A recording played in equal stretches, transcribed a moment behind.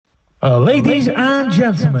Ladies and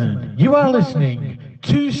gentlemen, you are listening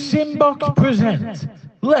to Simbox Present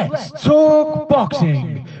Let's Talk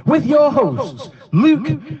Boxing with your hosts, Luke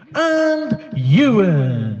and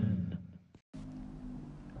Ewan.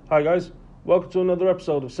 Hi guys, welcome to another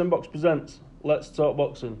episode of Simbox Presents Let's Talk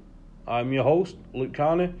Boxing. I'm your host, Luke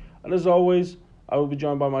Carney, and as always, I will be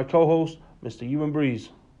joined by my co-host, Mr. Ewan Breeze.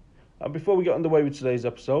 And before we get underway with today's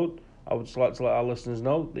episode, I would just like to let our listeners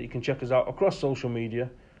know that you can check us out across social media.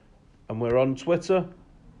 And we're on Twitter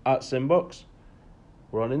at Simbox.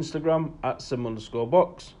 We're on Instagram at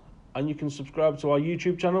Sim_box. And you can subscribe to our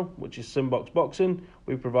YouTube channel, which is Simbox Boxing.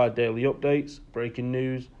 We provide daily updates, breaking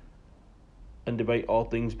news, and debate all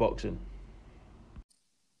things boxing.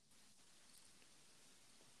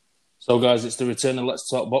 So guys, it's the return of Let's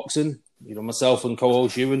Talk Boxing. You know, myself and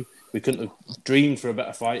co-host Ewan, we couldn't have dreamed for a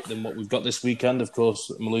better fight than what we've got this weekend. Of course,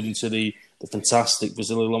 I'm alluding to the fantastic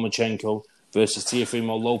Vasily Lomachenko versus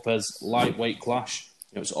Teofimo Lopez lightweight clash.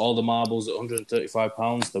 You know, it's all the marbles at 135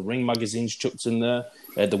 pounds. The Ring magazine's chucked in there.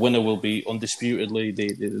 The winner will be undisputedly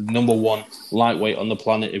the number one lightweight on the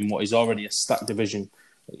planet in what is already a stacked division.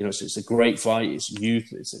 You know, it's a great fight. It's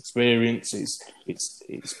youth, it's experience,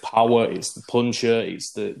 it's power, it's the puncher,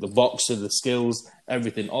 it's the boxer, the skills,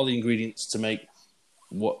 everything. All the ingredients to make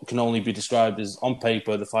what can only be described as, on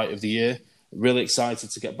paper, the fight of the year. Really excited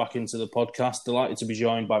to get back into the podcast. Delighted to be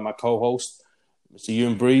joined by my co-host, Mr.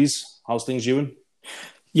 Ewan Breeze. How's things, Ewan?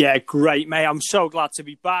 Yeah, great, mate. I'm so glad to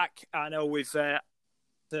be back. I know we've had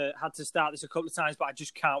to start this a couple of times, but I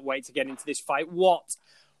just can't wait to get into this fight. What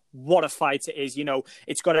a fight it is. You know,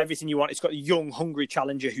 it's got everything you want. It's got a young, hungry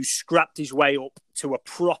challenger who scrapped his way up to a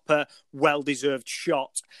proper, well-deserved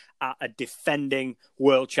shot at a defending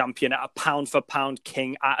world champion, at a pound-for-pound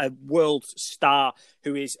king, at a world star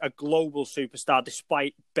who is a global superstar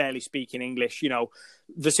despite barely speaking English. You know,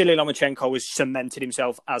 Vasily Lomachenko has cemented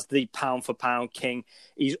himself as the pound-for-pound king.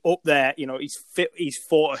 He's up there. You know, he's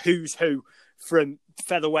fought a who's who from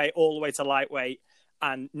featherweight all the way to lightweight.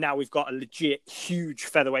 And now we've got a legit huge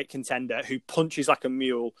featherweight contender who punches like a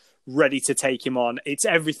mule, ready to take him on. It's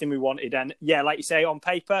everything we wanted. And yeah, like you say, on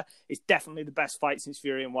paper, it's definitely the best fight since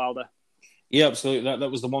Fury and Wilder. Yeah, absolutely. That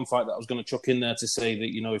was the one fight that I was going to chuck in there to say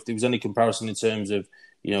that, you know, if there was any comparison in terms of,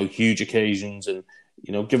 you know, huge occasions and,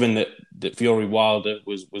 you know, given that Fury Wilder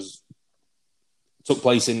took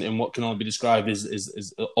place in what can only be described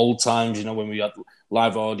as old times, you know, when we had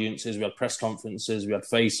live audiences, we had press conferences, we had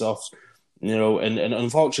face-offs. You know, and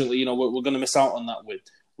unfortunately, you know, we're going to miss out on that with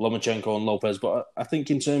Lomachenko and Lopez. But I think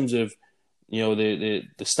in terms of, you know, the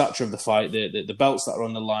stature of the fight, the belts that are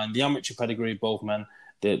on the line, the amateur pedigree of both men,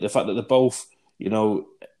 the fact that they're both, you know,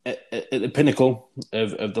 at the pinnacle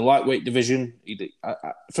of the lightweight division.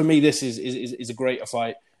 For me, this is a greater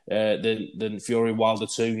fight than Fury Wilder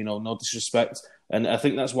 2. You know, no disrespect, and I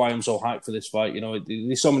think that's why I'm so hyped for this fight. You know,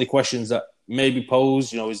 there's so many questions that may be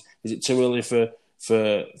posed. You know, is it too early for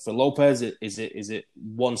Lopez? Is it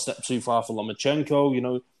one step too far for Lomachenko? You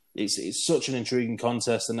know, it's such an intriguing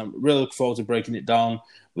contest, and I'm really looking forward to breaking it down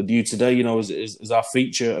with you today. You know, as our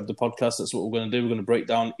feature of the podcast, that's what we're going to do. We're going to break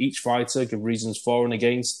down each fighter, give reasons for and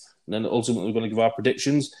against, and then ultimately we're going to give our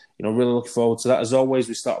predictions. You know, really looking forward to that. As always,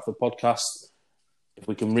 we start off the podcast. If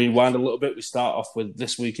we can rewind a little bit, we start off with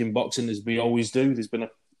This Week in Boxing, as we always do. There's been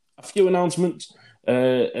a few announcements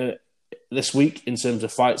this week in terms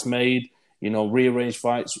of fights made. You know, rearranged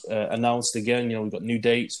fights announced again. You know, we've got new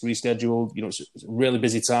dates rescheduled. You know, it's a really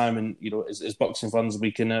busy time, and you know, as boxing fans,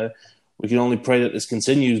 we can only pray that this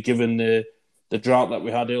continues, given the drought that we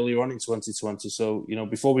had earlier on in 2020. So, you know,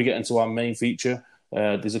 before we get into our main feature,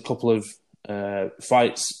 there's a couple of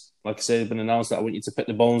fights, like I say, have been announced that I want you to pick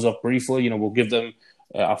the bones off briefly. You know, we'll give them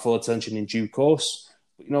our full attention in due course.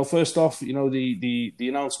 You know, first off, you know, the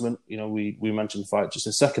announcement, you know, we mentioned the fight just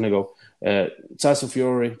a second ago. Tyson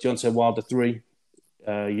Fury, Deontay Wilder 3.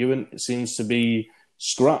 Ewan, it seems to be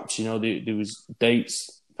scrapped. You know, there was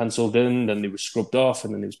dates penciled in, then they were scrubbed off,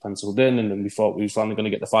 and then it was penciled in, and then we thought we were finally going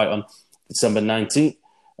to get the fight on December 19th.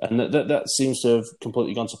 And that seems to have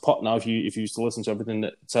completely gone to pot now if you used to listen to everything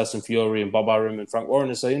that Tyson Fury and Bob Arum and Frank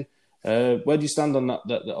Warren are saying. Where do you stand on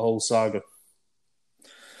that whole saga?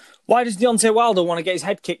 Why does Deontay Wilder want to get his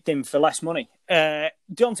head kicked in for less money?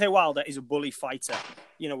 Deontay Wilder is a bully fighter.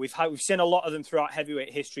 You know, we've seen a lot of them throughout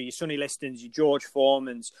heavyweight history. Your Sonny Listons, your George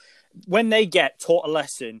Foremans. When they get taught a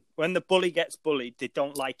lesson, when the bully gets bullied, they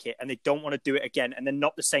don't like it and they don't want to do it again, and they're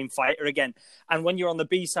not the same fighter again. And when you're on the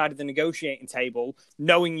B side of the negotiating table,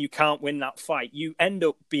 knowing you can't win that fight, you end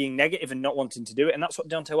up being negative and not wanting to do it. And that's what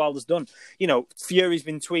Deontay Wilder's done. You know, Fury's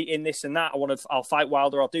been tweeting this and that. I'll fight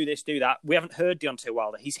Wilder. I'll do this, do that. We haven't heard Deontay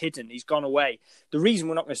Wilder. He's hidden. He's gone away. The reason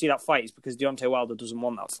we're not going to see that fight is because Deontay Wilder doesn't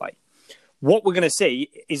want that fight. What we're going to see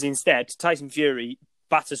is instead Tyson Fury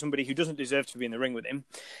batter somebody who doesn't deserve to be in the ring with him,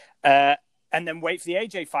 and then wait for the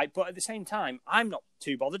AJ fight. But at the same time, I'm not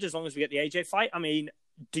too bothered as long as we get the AJ fight. I mean,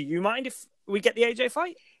 do you mind if we get the AJ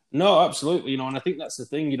fight? No, absolutely. And I think that's the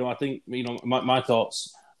thing. I think my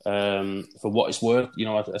thoughts for what it's worth.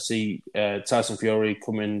 I see Tyson Fury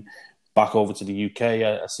coming back over to the UK.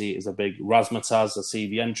 I see it as a big razzmatazz. I see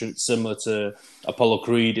the entrance similar to Apollo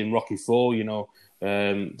Creed in Rocky IV.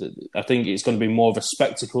 I think it's going to be more of a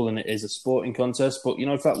spectacle than it is a sporting contest. But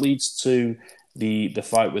if that leads to the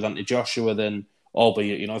fight with Anthony Joshua, then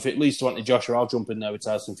albeit if it leads to Anthony Joshua, I'll jump in there with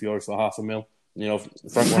Tyson Fury for $500,000.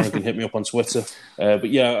 Frank Warren can hit me up on Twitter. But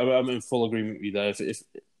yeah, I'm in full agreement with you there.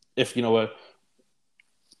 If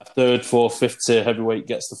a third, fourth, fifth tier heavyweight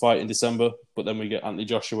gets the fight in December, but then we get Anthony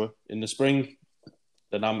Joshua in the spring,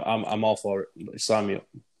 then I'm all for it. Sign me up.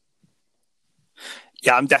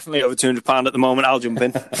 Yeah, I'm definitely over £200 at the moment. I'll jump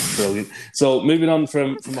in. Brilliant. So moving on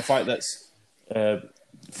from a fight that's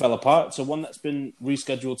fell apart, so one that's been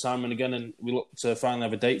rescheduled time and again, and we look to finally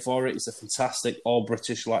have a date for it. It's a fantastic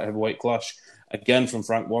all-British light heavyweight clash, again from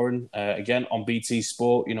Frank Warren, again on BT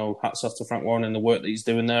Sport. Hats off to Frank Warren and the work that he's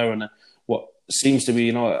doing there, and what seems to be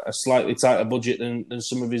a slightly tighter budget than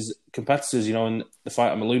some of his competitors. And the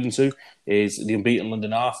fight I'm alluding to is the unbeaten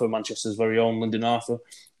Lyndon Arthur, Manchester's very own Lyndon Arthur,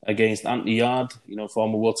 against Anthony Yarde,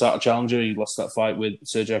 former world title challenger. He lost that fight with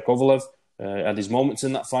Sergey Kovalev. Had his moments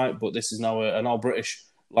in that fight, but this is now an all-British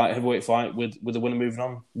light heavyweight fight with the winner moving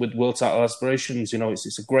on with world title aspirations.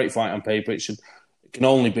 It's a great fight on paper. It can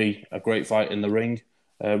only be a great fight in the ring.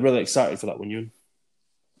 Really excited for that one, Ewan.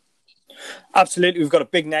 Absolutely. We've got a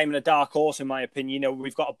big name and a dark horse, in my opinion.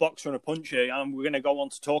 We've got a boxer and a puncher, and we're going to go on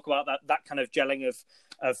to talk about that kind of gelling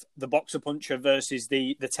of the boxer puncher versus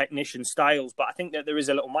the technician styles. But I think that there is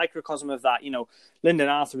a little microcosm of that. Lyndon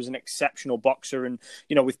Arthur is an exceptional boxer, and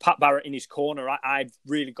with Pat Barrett in his corner, I've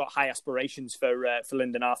really got high aspirations for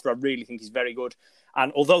Lyndon Arthur. I really think he's very good.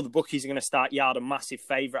 And although the bookies are going to start Yarde a massive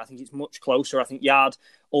favourite, I think it's much closer. I think Yarde,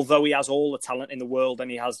 although he has all the talent in the world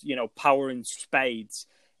and he has power in spades,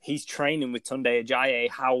 he's training with Tunde Ajayi.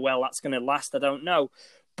 How well that's going to last, I don't know.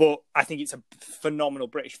 But I think it's a phenomenal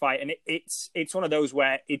British fight. And it's one of those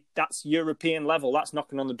where that's European level. That's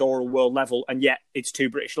knocking on the door of world level. And yet it's two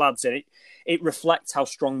British lads. And it reflects how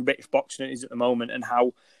strong British boxing is at the moment and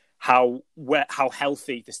how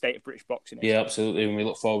healthy the state of British boxing is. Yeah, absolutely. And we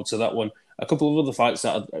look forward to that one. A couple of other fights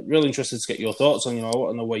that I'm really interested to get your thoughts on. I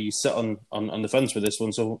want to know where you sit on the fence with this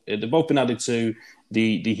one. So they've both been added to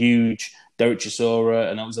the huge Derek Chisora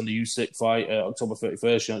and Alexander Usyk fight, October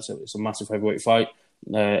 31st. It's a massive heavyweight fight.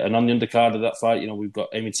 And on the undercard of that fight, we've got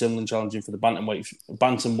Amy Timlin challenging for the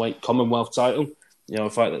bantamweight Commonwealth title. A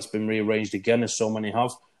fight that's been rearranged again, as so many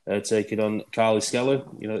have, taking on Carly Skeller.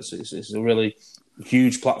 It's a really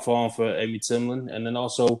huge platform for Amy Timlin. And then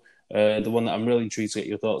also the one that I'm really intrigued to get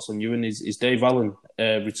your thoughts on, Ewan, is Dave Allen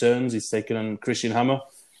returns. He's taking on Christian Hammer.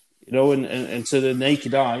 And to the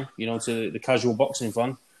naked eye, to the casual boxing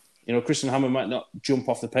fan, Christian Hammer might not jump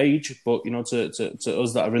off the page, but, to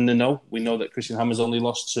us that are in the know, we know that Christian Hammer's only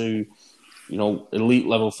lost to, elite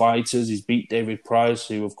level fighters. He's beat David Price,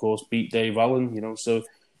 who, of course, beat Dave Allen, so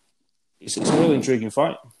it's a really intriguing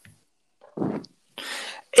fight.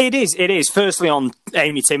 It is. Firstly, on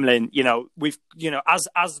Amy Timlin, we've,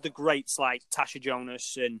 as the greats like Tasha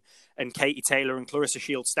Jonas and Katie Taylor and Clarissa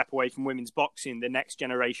Shields step away from women's boxing, the next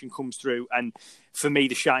generation comes through. And for me,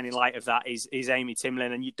 the shining light of that is Amy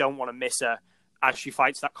Timlin. And you don't want to miss her as she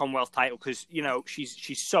fights that Commonwealth title because,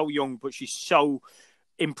 she's so young, but she's so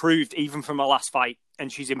improved even from her last fight. And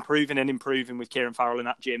she's improving with Kieran Farrell in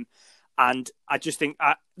that gym. And I just think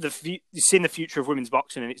seeing the future of women's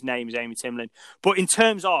boxing and its name is Amy Timlin. But in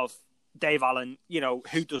terms of Dave Allen,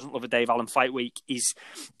 who doesn't love a Dave Allen fight week? He's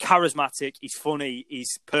charismatic, he's funny,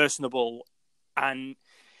 he's personable. And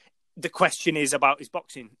the question is about his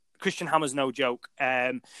boxing. Christian Hammer's no joke.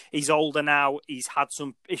 He's older now. He's had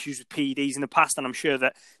some issues with PEDs in the past, and I'm sure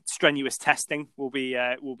that strenuous testing will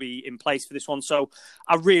be in place for this one. So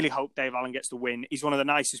I really hope Dave Allen gets the win. He's one of the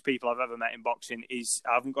nicest people I've ever met in boxing.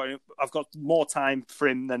 I've got more time for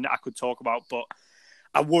him than I could talk about, but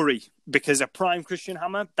I worry because a prime Christian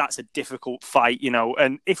Hammer, that's a difficult fight,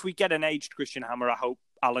 And if we get an aged Christian Hammer, I hope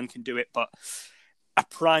Allen can do it, but a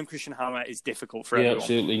prime Christian Hammer is difficult for everyone. Yeah,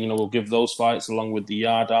 absolutely. We'll give those fights along with the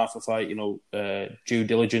Yarde Arthur fight, due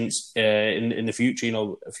diligence in the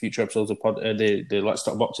future, future episodes of the Let's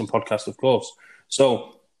Talk Boxing podcast, of course.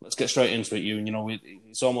 So let's get straight into it, Ewan.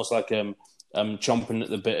 It's almost like I'm chomping at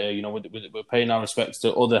the bit. We're paying our respects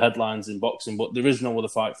to other headlines in boxing, but there is no other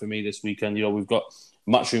fight for me this weekend. We've got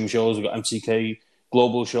matchroom shows, we've got MTK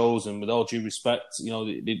global shows, and with all due respect,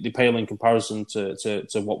 they pale in comparison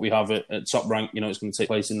to what we have at Top Rank. It's going to take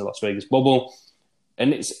place in the Las Vegas bubble.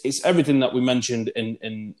 And it's everything that we mentioned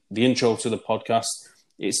in the intro to the podcast.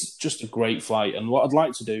 It's just a great fight. And what I'd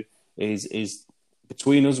like to do is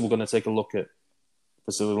between us, we're going to take a look at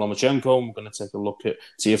Vasily Lomachenko. We're going to take a look at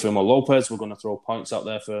Teofimo Lopez. We're going to throw points out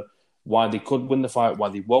there for why they could win the fight, why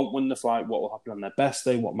they won't win the fight, what will happen on their best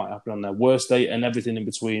day, what might happen on their worst day, and everything in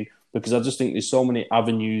between. Because I just think there's so many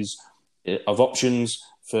avenues of options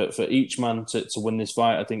for each man to win this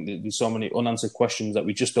fight. I think that there's so many unanswered questions that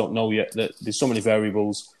we just don't know yet. That there's so many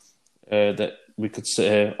variables that we could sit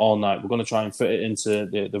here all night. We're going to try and fit it into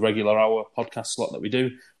the regular hour podcast slot that we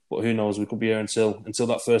do, but who knows? We could be here until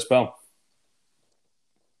that first bell.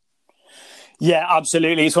 Yeah,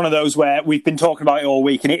 absolutely. It's one of those where we've been talking about it all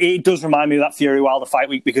week, and it does remind me of that Fury Wilder fight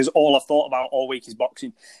week, because all I've thought about all week is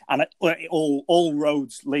boxing, and all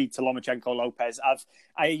roads lead to Lomachenko Lopez.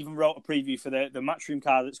 I even wrote a preview for the Matchroom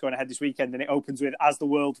card that's going ahead this weekend, and it opens with "As the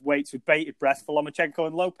world waits with bated breath for Lomachenko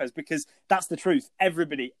and Lopez," because that's the truth.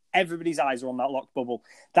 Everybody's eyes are on that locked bubble.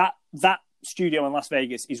 That studio in Las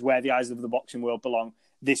Vegas is where the eyes of the boxing world belong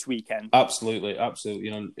this weekend. Absolutely.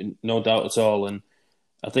 No doubt at all. And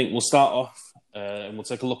I think we'll start off and we'll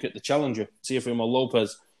take a look at the challenger, Teofimo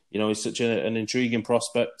Lopez. He's such an intriguing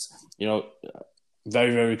prospect.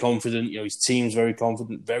 Very, very confident. His team's very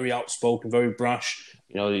confident, very outspoken, very brash.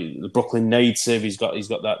 The Brooklyn native. He's got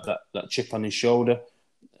that chip on his shoulder,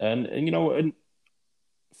 and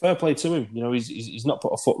fair play to him. He's not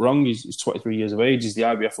put a foot wrong. He's 23 years of age. He's the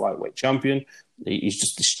IBF lightweight champion. He's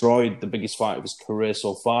just destroyed the biggest fight of his career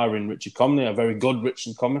so far in Richard Comrie, a very good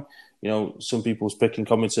Richard Comrie. Some people was picking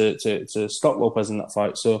Comrie to stop Lopez in that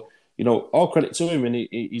fight. So, all credit to him, and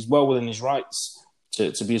he's well within his rights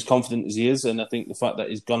to be as confident as he is. And I think the fact that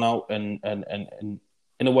he's gone out and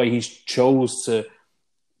in a way he's chose to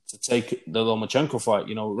take the Lomachenko fight,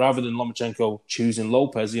 rather than Lomachenko choosing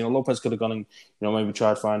Lopez. Lopez could have gone and, maybe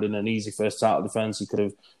tried finding an easy first title defense. He could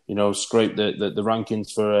have, scraped the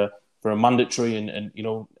rankings for a mandatory and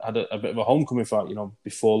had a bit of a homecoming fight,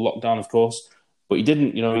 before lockdown, of course. But he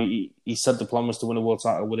didn't. He said the plan was to win a world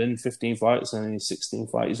title within 15 fights, and in his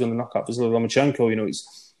 16th fight, he's going to knock out Vasily Lomachenko.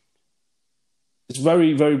 It's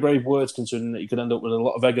very, very brave words, considering that he could end up with a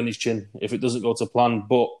lot of egg on his chin if it doesn't go to plan.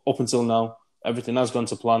 But up until now, everything has gone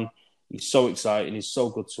to plan. He's so exciting. He's so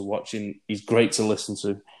good to watch, and he's great to listen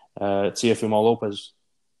to. Teofimo Lopez.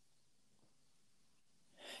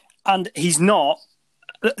 And he's not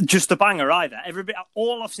just a banger either.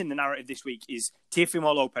 All I've seen the narrative this week is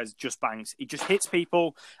Teofimo Lopez just bangs. He just hits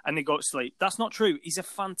people and they go to sleep. That's not true. He's a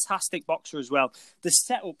fantastic boxer as well. The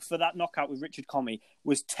setup for that knockout with Richard Comrie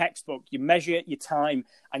was textbook. You measure your time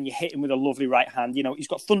and you hit him with a lovely right hand. He's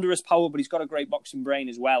got thunderous power, but he's got a great boxing brain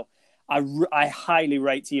as well. I highly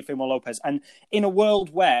rate Teofimo Lopez. And in a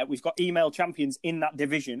world where we've got email champions in that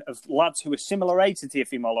division of lads who are similar age to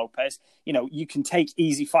Teofimo Lopez, you can take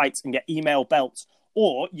easy fights and get email belts,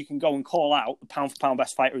 or you can go and call out the pound-for-pound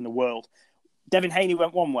best fighter in the world. Devin Haney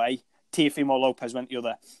went one way, Teofimo Lopez went the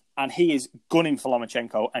other. And he is gunning for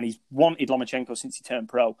Lomachenko, and he's wanted Lomachenko since he turned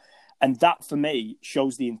pro. And that, for me,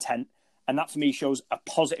 shows the intent. And that, for me, shows a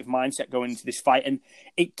positive mindset going into this fight. And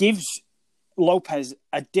it gives Lopez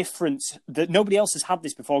a difference that nobody else has had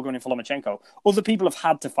this before going in for Lomachenko. Other people have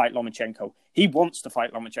had to fight Lomachenko. He wants to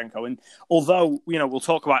fight Lomachenko. And although, we'll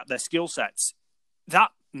talk about their skill sets,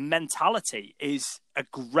 that mentality is a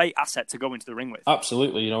great asset to go into the ring with.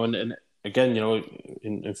 Absolutely, and again,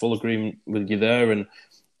 in full agreement with you there. And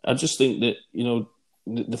I just think that,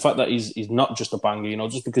 the fact that he's not just a banger,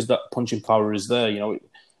 just because that punching power is there, you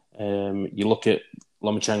look at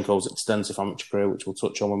Lomachenko's extensive amateur career, which we'll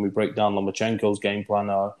touch on when we break down Lomachenko's game plan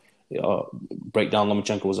or break down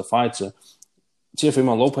Lomachenko as a fighter.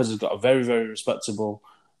 Teofimo Lopez has got a very, very respectable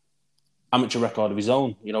amateur record of his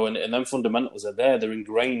own, and them fundamentals are there. They're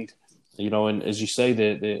ingrained, and as you say,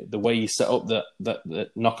 the way he set up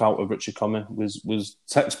that knockout of Richard Comrie was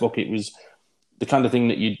textbook. It was the kind of thing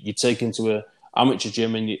that you'd take into a amateur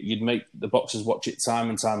gym and you'd make the boxers watch it time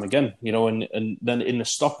and time again, and then in the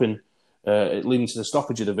stopping, leading to the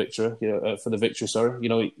stoppage of the victory, for the victory,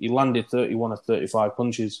 he landed 31 of 35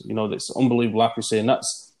 punches, that's unbelievable accuracy, and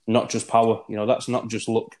that's not just power, that's not just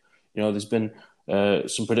luck. There's been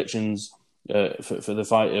some predictions for the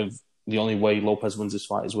fight of the only way Lopez wins this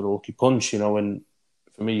fight is with a lucky punch, and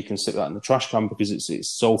for me, you can stick that in the trash can because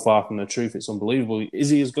it's so far from the truth. It's unbelievable. Is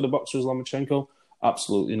he as good a boxer as Lomachenko?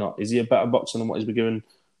 Absolutely not. Is he a better boxer than what he's been given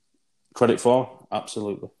credit for?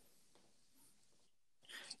 Absolutely.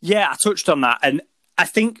 Yeah, I touched on that, and I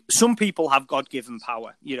think some people have God-given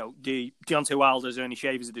power. You know, the Deontay Wilders, Ernie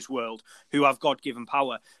Shavers of this world, who have God-given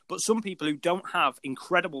power. But some people who don't have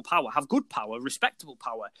incredible power, have good power, respectable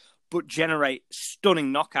power, but generate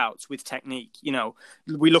stunning knockouts with technique. You know,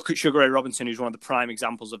 we look at Sugar Ray Robinson, who's one of the prime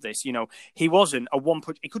examples of this. You know, he wasn't a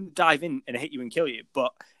one-punch. He couldn't dive in and hit you and kill you,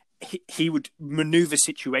 but he would maneuver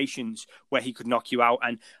situations where he could knock you out.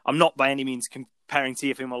 And I'm not by any means comparing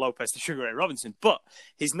Teofimo Lopez to Sugar Ray Robinson, but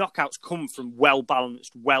his knockouts come from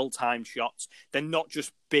well-balanced, well-timed shots. They're not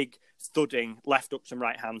just big, thudding left hooks and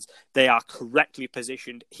right hands. They are correctly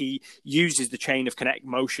positioned. He uses the chain of kinetic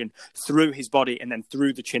motion through his body and then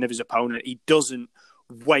through the chin of his opponent. He doesn't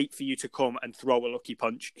wait for you to come and throw a lucky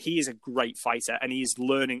punch. He is a great fighter and he is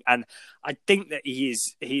learning. And I think that he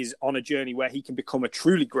is on a journey where he can become a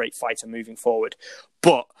truly great fighter moving forward.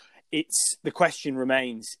 But the question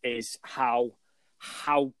remains is how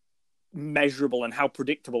measurable and how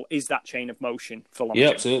predictable is that chain of motion for Lomachenko? Yeah,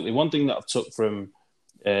 absolutely. One thing that I've took from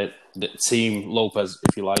the team Lopez,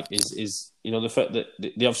 if you like, is the fact that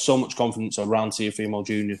they have so much confidence around Teofimo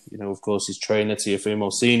Jr. You know, of course, his trainer,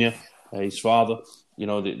 Teofimo Sr., his father. You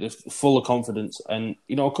know, they're full of confidence. And,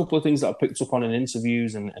 you know, a couple of things that I picked up on in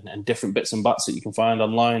interviews and different bits and bats that you can find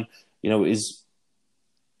online, you know, is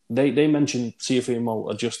they mentioned Teofimo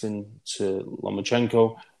adjusting to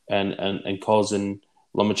Lomachenko and causing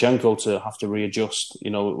Lomachenko to have to readjust, you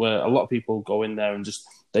know, where a lot of people go in there and just,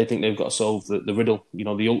 they think they've got to solve the riddle, you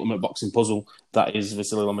know, the ultimate boxing puzzle that is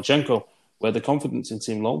Vasily Lomachenko, where the confidence in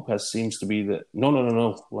Team Lopez seems to be that,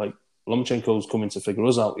 no, like, Lomachenko's coming to figure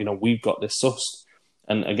us out, you know, we've got this sussed.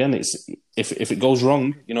 And again, it's if it goes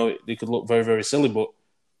wrong, you know, they could look very, very silly, but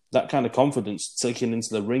that kind of confidence taken into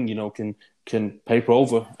the ring, you know, can paper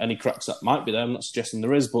over any cracks that might be there. I'm not suggesting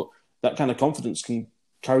there is, but that kind of confidence can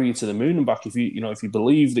carry you to the moon and back. If you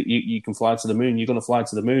believe that you can fly to the moon, you're going to fly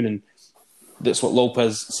to the moon. And that's what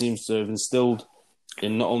Lopez seems to have instilled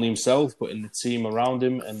in not only himself, but in the team around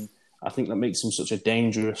him. And I think that makes him such a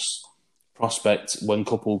dangerous prospect when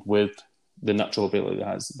coupled with the natural ability that he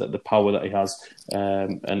has, the power that he has.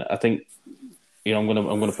 And I think, you know, I'm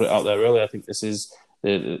going to put it out there early. I think this is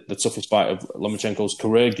the toughest fight of Lomachenko's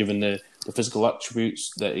career, given the physical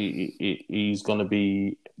attributes that he's going to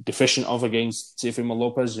be deficient of against Teofimo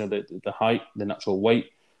Lopez. You know, the height, the natural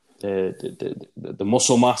weight, the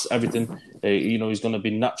muscle mass, everything. You know, he's going to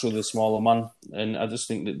be naturally the smaller man. And I just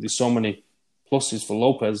think that there's so many pluses for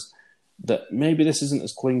Lopez that maybe this isn't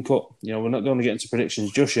as clean cut. You know, we're not going to get into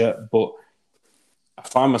predictions just yet, but I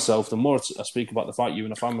find myself, the more I speak about the fight,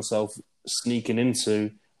 I find myself sneaking into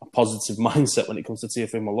a positive mindset when it comes to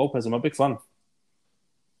Teofimo Lopez. I'm a big fan.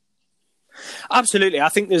 Absolutely. I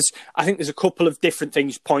think there's a couple of different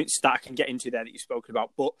points that I can get into there that you've spoken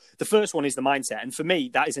about. But the first one is the mindset. And for me,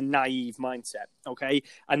 that is a naive mindset. Okay.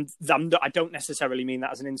 And I don't necessarily mean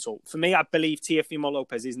that as an insult. For me, I believe Teofimo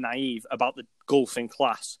Lopez is naive about the golfing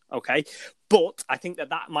class. Okay. But I think that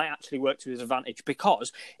might actually work to his advantage,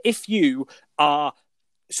 because if you are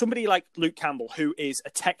somebody like Luke Campbell, who is a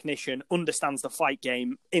technician, understands the fight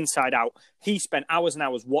game inside out, he spent hours and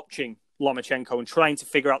hours watching Lomachenko and trying to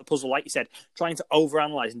figure out the puzzle, like you said, trying to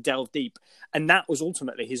overanalyze and delve deep. And that was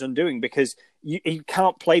ultimately his undoing, because you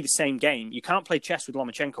can't play the same game. You can't play chess with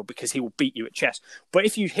Lomachenko because he will beat you at chess. But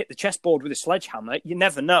if you hit the chessboard with a sledgehammer, you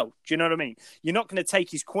never know. Do you know what I mean? You're not going to take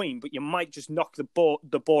his queen, but you might just knock the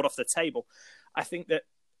board off the table. I think that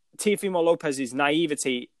Teofimo Lopez's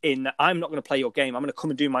naivety in, I'm not going to play your game, I'm going to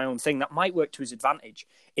come and do my own thing, that might work to his advantage.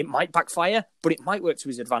 It might backfire, but it might work to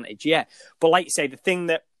his advantage, yeah. But like you say,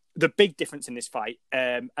 the big difference in this fight,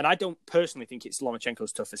 and I don't personally think it's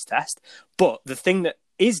Lomachenko's toughest test, but the thing that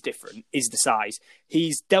is different is the size.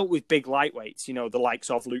 He's dealt with big lightweights, you know, the likes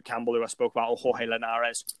of Luke Campbell, who I spoke about, or Jorge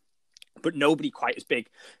Linares, but nobody quite as big.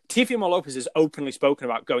 Teofimo Lopez has openly spoken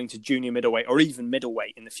about going to junior middleweight or even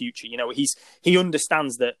middleweight in the future. You know, he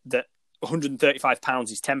understands that 135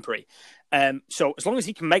 pounds is temporary. So as long as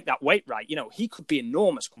he can make that weight right, you know, he could be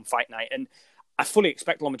enormous come fight night. And I fully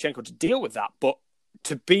expect Lomachenko to deal with that. But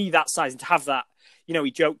to be that size and to have that, you know,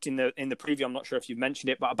 he joked in the preview, I'm not sure if you've mentioned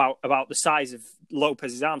it, but about the size of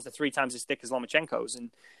Lopez's arms, they're 3 times as thick as Lomachenko's.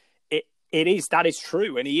 And that is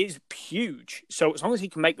true. And he is huge. So as long as he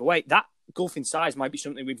can make the weight, that golfing size might be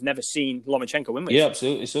something we've never seen Lomachenko win with. Yeah,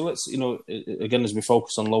 absolutely. So let's, you know, again, as we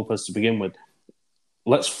focus on Lopez to begin with,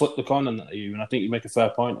 let's flip the coin on that, and I think you make a fair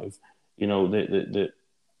point of, you know, the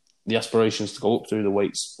aspirations to go up through the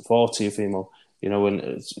weights for Teofimo, you know,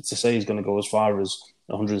 and to say he's going to go as far as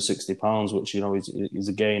 160 pounds, which, you know, is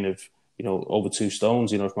a gain of, you know, over 2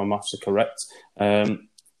 stones, you know, if my maths are correct.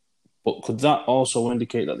 But could that also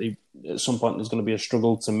indicate that at some point there's going to be a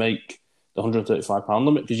struggle to make the 135 pound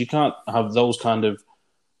limit? Because you can't have those kind of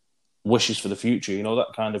wishes for the future,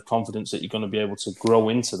 that kind of confidence that you're going to be able to grow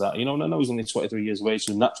into that. I know he's only 23 years of age,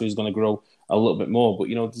 so naturally he's going to grow a little bit more. But,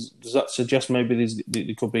 does that suggest maybe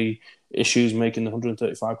there could be issues making the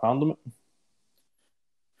 £135 limit?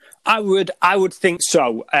 I would think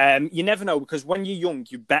so. You never know, because when you're young,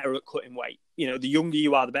 you're better at cutting weight. The younger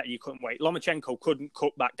you are, the better you're cutting weight. Lomachenko couldn't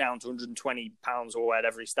cut back down to 120 pounds or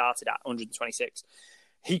whatever he started at, 126.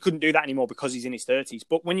 He couldn't do that anymore because he's in his 30s.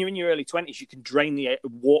 But when you're in your early 20s, you can drain the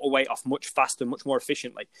water weight off much faster, much more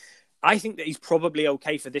efficiently. I think that he's probably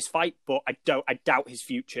okay for this fight, but I doubt his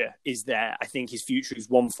future is there. I think his future is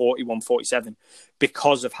 140, 147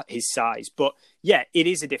 because of his size. But yeah, it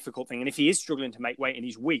is a difficult thing. And if he is struggling to make weight and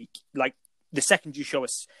he's weak, like the second you show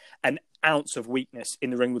us an ounce of weakness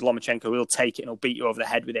in the ring with Lomachenko, he'll take it and he'll beat you over the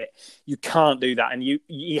head with it. You can't do that. And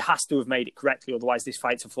he has to have made it correctly. Otherwise, this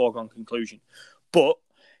fight's a foregone conclusion. But,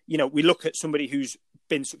 we look at somebody who's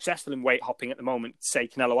been successful in weight hopping at the moment, say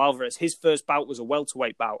Canelo Alvarez. His first bout was a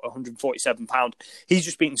welterweight bout, £147. He's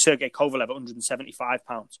just beaten Sergey Kovalev at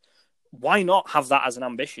 £175. Why not have that as an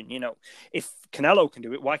ambition? If Canelo can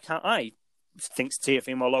do it, why can't I? Thinks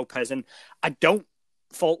Teofimo Lopez. And I don't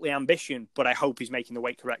fault the ambition, but I hope he's making the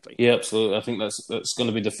weight correctly. Yeah, absolutely. I think that's going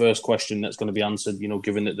to be the first question that's going to be answered,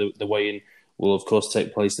 given that the weigh-in will, of course,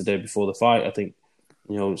 take place the day before the fight. I think,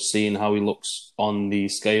 seeing how he looks on the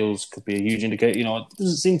scales could be a huge indicator. It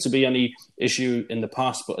doesn't seem to be any issue in the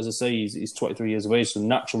past, but as I say, he's 23 years of age, so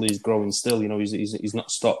naturally he's growing still. He's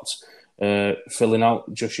not stopped filling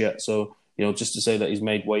out just yet. So, just to say that he's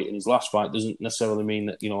made weight in his last fight doesn't necessarily mean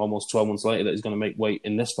that, almost 12 months later that he's going to make weight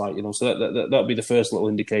in this fight. So that'll be the first little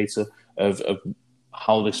indicator of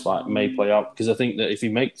how this fight may play out. Because I think that if he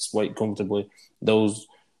makes weight comfortably, those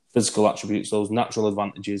physical attributes, those natural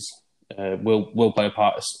advantages, will play a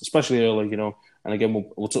part, especially early, and again,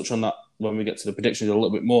 we'll touch on that when we get to the predictions a little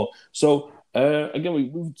bit more. So, again,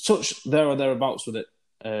 we've touched there or thereabouts with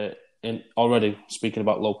it in already, speaking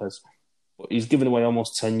about Lopez. He's given away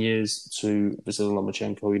almost 10 years to Vasily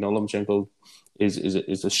Lomachenko. Lomachenko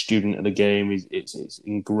is a student of the game. It's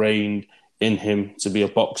ingrained in him to be a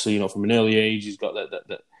boxer, from an early age. He's got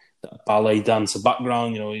that ballet dancer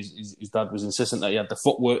background. His dad was insistent that he had the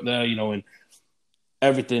footwork there, and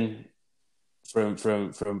everything from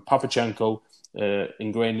Papachenko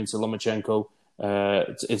ingrained into Lomachenko,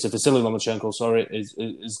 into Vasily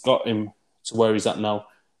Lomachenko, has got him to where he's at now.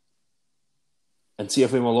 And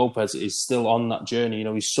Teofimo Lopez is still on that journey.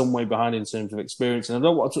 He's some way behind in terms of experience. And I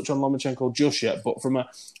don't want to touch on Lomachenko just yet, but from a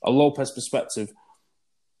Lopez perspective,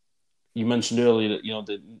 you mentioned earlier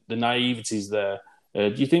that, the naivety is there.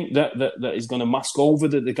 Do you think that is going to mask over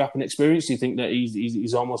the gap in experience? Do you think that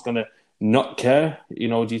he's almost going to not care?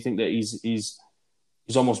 Do you think that he's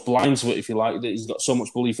almost blind to it, if you like, that he's got so much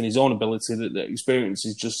belief in his own ability that the experience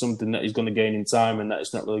is just something that he's going to gain in time and that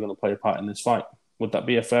it's not really going to play a part in this fight? Would that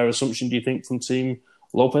be a fair assumption, do you think, from Team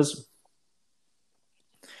Lopez?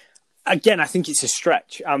 Again, I think it's a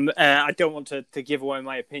stretch. I don't want to give away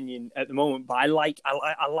my opinion at the moment, but I like it.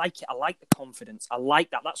 I like the confidence. I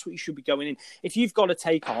like that. That's what you should be going in. If you've got to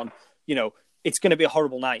take on, it's going to be a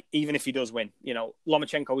horrible night, even if he does win.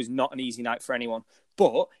 Lomachenko is not an easy night for anyone.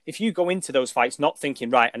 But if you go into those fights not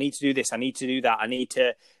thinking, right, I need to do this, I need to do that, I need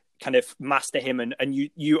to kind of master him, and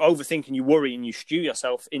you overthink and you worry and you stew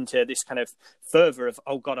yourself into this kind of fervor of,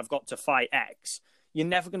 oh God, I've got to fight X, you're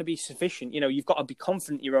never going to be sufficient. You've got to be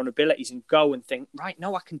confident in your own abilities and go and think, right,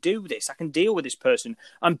 no, I can do this. I can deal with this person.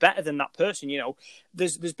 I'm better than that person.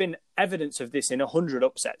 There's been evidence of this in 100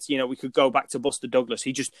 upsets. We could go back to Buster Douglas.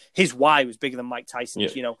 His why was bigger than Mike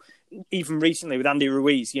Tyson's. Yeah. Even recently with Andy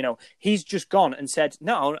Ruiz, he's just gone and said,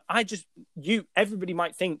 no, everybody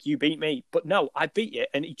might think you beat me, but no, I beat you.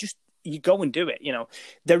 And you go and do it.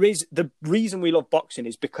 There is the reason we love boxing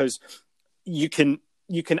is because you can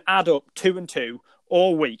add up 2 and 2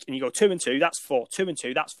 all week, and you go 2 and 2, that's 4, 2 and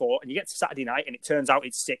 2, that's 4, and you get to Saturday night and it turns out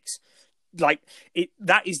it's 6. That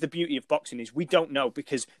is the beauty of boxing, is we don't know,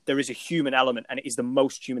 because there is a human element, and it is the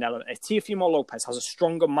most human element. If Teofimo Lopez has a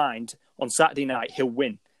stronger mind on Saturday night, he'll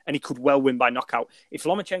win, and he could well win by knockout. If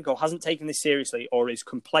Lomachenko hasn't taken this seriously or is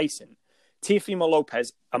complacent, Teofimo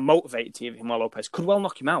Lopez, a motivated Teofimo Lopez, could well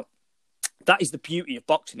knock him out. That is the beauty of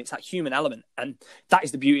boxing. It's that human element, and that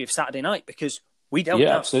is the beauty of Saturday night, because we don't know.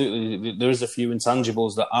 Yeah, absolutely. There is a few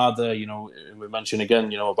intangibles that are there. We mentioned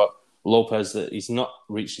again, about Lopez, that he's not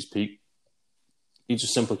reached his peak. He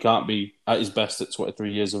just simply can't be at his best at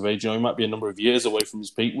 23 years of age. He might be a number of years away from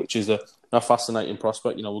his peak, which is a fascinating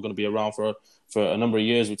prospect. We're going to be around for a number of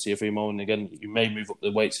years with Teofimo, and again, you may move up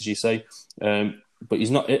the weights, as you say, but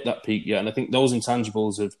he's not at that peak yet. And I think those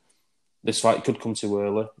intangibles of this fight could come too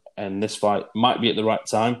early. and this fight might be at the right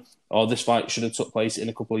time, or this fight should have took place in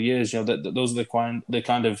a couple of years. You know, those are the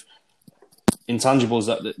kind of intangibles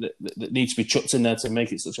that need to be chucked in there to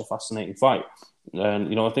make it such a fascinating fight. And,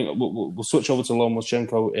 you know, I think we'll switch over to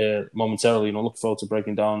Lomachenko momentarily. You know, looking forward to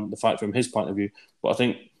breaking down the fight from his point of view. But I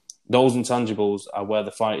think those intangibles are where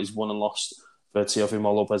the fight is won and lost for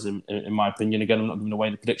Teofimo Lopez, in my opinion. Again, I'm not giving away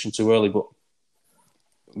the prediction too early, but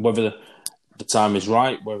whether the time is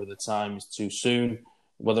right, whether the time is too soon,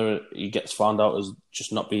 whether he gets found out as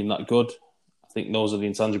just not being that good, I think those are the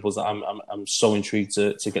intangibles that I'm so intrigued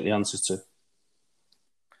to get the answers to.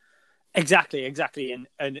 Exactly.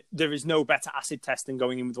 And there is no better acid test than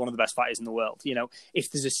going in with one of the best fighters in the world. You know,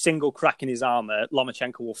 if there's a single crack in his armour,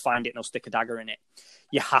 Lomachenko will find it and he'll stick a dagger in it.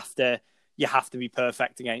 You have to be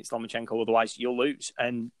perfect against Lomachenko, otherwise you'll lose.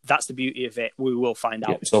 And that's the beauty of it. We will find out.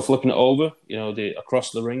 Yeah, so flipping it over, you know,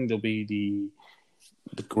 across the ring, there'll be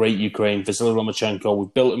the great Ukraine, Vasily Lomachenko.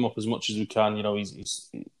 We've built him up as much as we can. You know, he's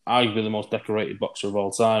arguably the most decorated boxer of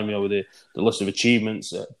all time, you know, with the list of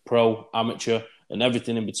achievements, pro, amateur, and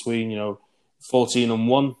everything in between. You know,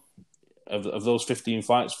 14-1 of those 15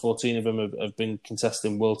 fights, 14 of them have been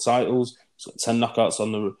contesting world titles. He's got 10 knockouts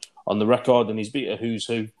on the record, and he's beat a who's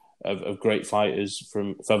who of great fighters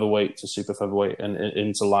from featherweight to super featherweight and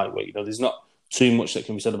into lightweight. You know, there's not too much that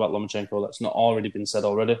can be said about Lomachenko that's not already been said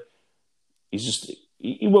already.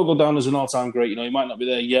 He will go down as an all-time great. You know, he might not be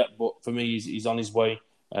there yet, but for me, he's on his way.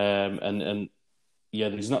 And yeah,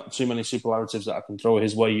 there's not too many superlatives that I can throw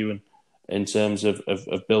his way, Ewan, in terms of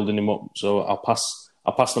building him up. So I'll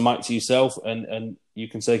pass the mic to yourself, and you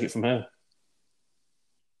can take it from here.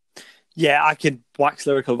 Yeah, I could wax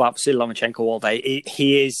lyrical about Vasily Lomachenko all day.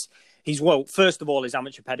 He's well, first of all, his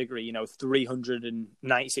amateur pedigree, you know,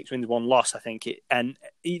 396 wins, 1 loss, I think. And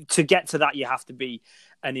to get to that, you have to be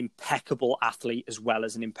an impeccable athlete as well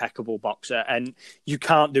as an impeccable boxer. And you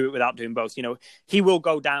can't do it without doing both. You know, he will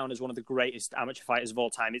go down as one of the greatest amateur fighters of all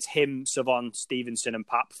time. It's him, Savon, Stevenson, and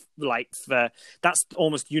Pap. That's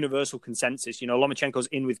almost universal consensus. You know, Lomachenko's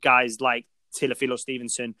in with guys like Teofimo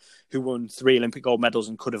Stevenson, who won 3 Olympic gold medals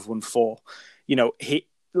and could have won 4. You know,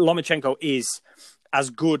 Lomachenko is as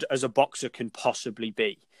good as a boxer can possibly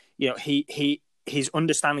be. You know, his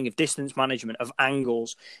understanding of distance management, of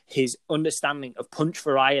angles, his understanding of punch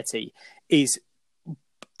variety is...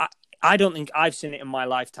 I don't think I've seen it in my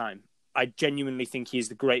lifetime. I genuinely think he's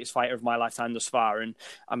the greatest fighter of my lifetime thus far. And,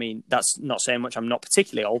 I mean, that's not saying much. I'm not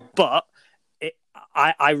particularly old, but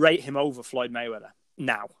I rate him over Floyd Mayweather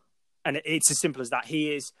now. And it's as simple as that.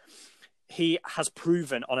 He has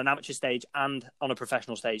proven on an amateur stage and on a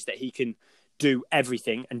professional stage that he can do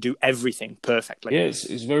everything and do everything perfectly. Yeah,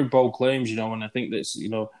 it's very bold claims, you know, and I think that's, you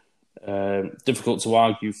know, difficult to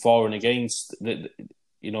argue for and against. That,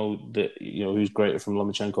 you know, who's greater from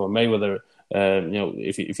Lomachenko and Mayweather. You know,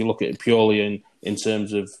 if you look at it purely in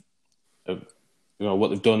terms of you know what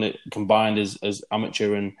they've done, it combined as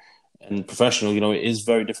amateur and professional, you know, it is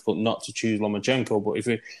very difficult not to choose Lomachenko. But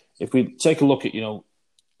if we take a look at, you know,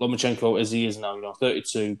 Lomachenko as he is now, you know,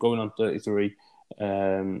 32, going on 33,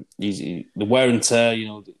 the wear and tear, you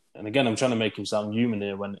know, and again, I'm trying to make him sound human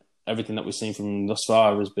here when everything that we've seen from him thus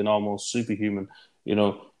far has been almost superhuman. You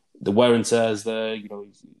know, the wear and tear is there. You know,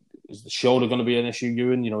 is the shoulder going to be an issue,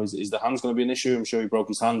 Ewan? You know, is the hands going to be an issue? I'm sure he broke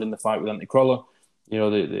his hand in the fight with Anthony Crolla. You know,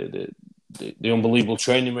 the unbelievable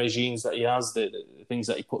training regimes that he has, the things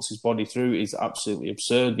that he puts his body through is absolutely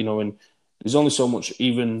absurd. You know, and there's only so much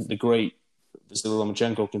even the great Vasily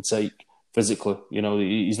Lomachenko can take physically. You know,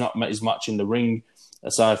 he's not met his match in the ring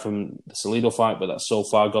aside from the Salido fight, but that's so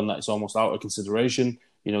far gone that it's almost out of consideration.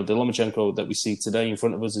 You know, the Lomachenko that we see today in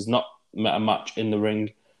front of us is not met a match in the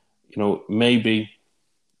ring. You know, maybe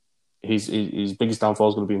his biggest downfall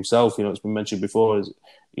is going to be himself. You know, it's been mentioned before. Is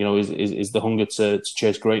the hunger to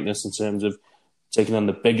chase greatness in terms of taking on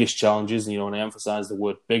the biggest challenges. You know, and I emphasise the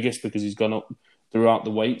word biggest because he's gone up throughout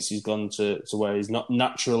the weights. He's gone to where he's not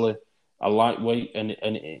naturally a lightweight, and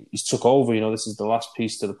he's took over. You know, this is the last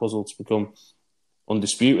piece to the puzzle to become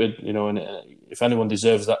undisputed. You know, and if anyone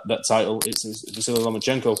deserves that title, it's Vasily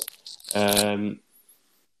Lomachenko.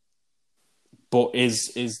 But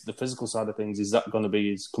is the physical side of things, is that going to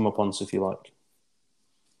be his comeuppance, if you like?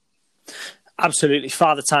 Absolutely.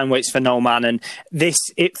 Father Time waits for no man. And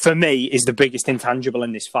it for me, is the biggest intangible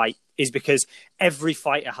in this fight, is because every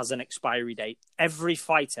fighter has an expiry date. Every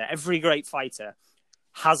fighter, every great fighter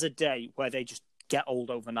has a day where they just get old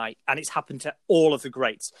overnight. And it's happened to all of the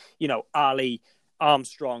greats. You know, Ali,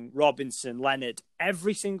 Armstrong, Robinson, Leonard,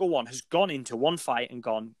 every single one has gone into one fight and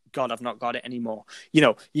gone, God, I've not got it anymore. You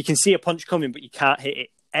know, you can see a punch coming, but you can't hit it.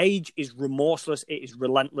 Age is remorseless, it is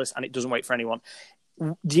relentless, and it doesn't wait for anyone.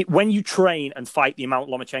 when you train and fight the amount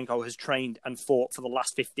Lomachenko has trained and fought for the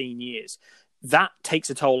last 15 years, that takes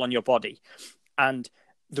a toll on your body. And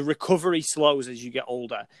the recovery slows as you get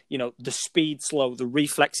older. You know, the speed slow, the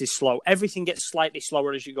reflex is slow. Everything gets slightly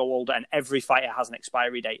slower as you go older, and every fighter has an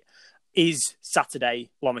expiry date. Is Saturday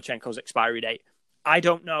Lomachenko's expiry date? I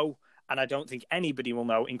don't know, and I don't think anybody will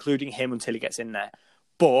know, including him, until he gets in there.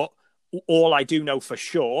 But all I do know for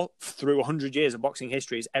sure, through 100 years of boxing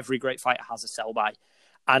history, is every great fighter has a sell-by.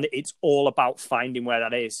 And it's all about finding where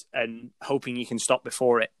that is and hoping you can stop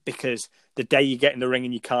before it, because the day you get in the ring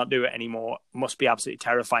and you can't do it anymore must be absolutely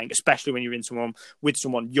terrifying, especially when you're with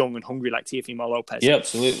someone young and hungry like Teofimo Lopez. Yeah,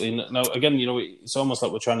 absolutely. Now, again, you know, it's almost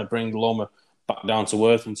like we're trying to bring Loma back down to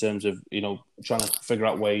earth in terms of, you know, trying to figure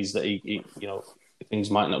out ways that he you know,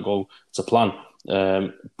 things might not go to plan.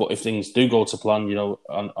 But if things do go to plan, you know,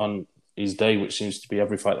 on his day, which seems to be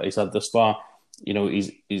every fight that he's had thus far, you know,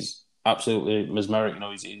 he's absolutely mesmeric. You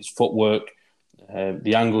know, his footwork,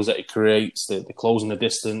 the angles that he creates, the closing the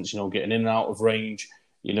distance, you know, getting in and out of range.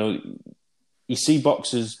 You know, you see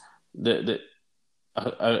boxers that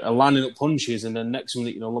are lining up punches, and then next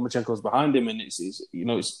minute, you know, Lomachenko's behind him, and it's you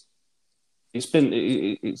know, it's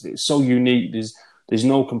so unique. There's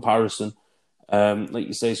no comparison, like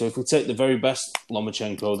you say. So if we take the very best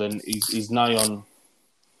Lomachenko, then he's nigh on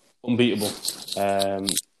unbeatable.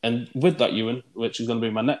 And with that, Ewan, which is going to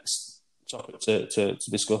be my next topic to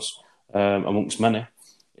discuss amongst many,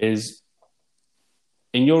 is,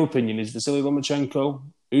 in your opinion, is Vasily Lomachenko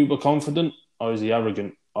uber confident, or is he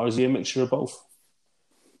arrogant, or is he a mixture of both?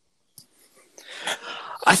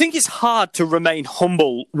 I think it's hard to remain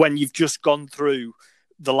humble when you've just gone through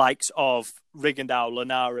the likes of Rigondeaux,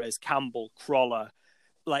 Linares, Campbell, Crawler.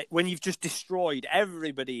 Like, when you've just destroyed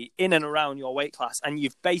everybody in and around your weight class and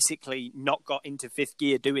you've basically not got into fifth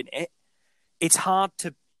gear doing it, it's hard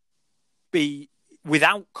to be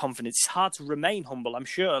without confidence. It's hard to remain humble, I'm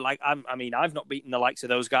sure. Like, I mean, I've not beaten the likes of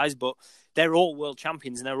those guys, but they're all world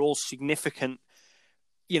champions and they're all significant,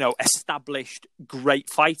 you know, established great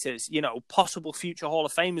fighters, you know, possible future Hall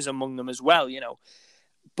of Famers among them as well, you know.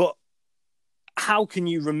 But how can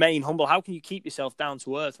you remain humble? How can you keep yourself down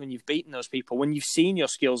to earth when you've beaten those people, when you've seen your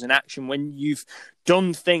skills in action, when you've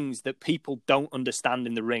done things that people don't understand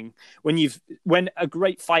in the ring, when a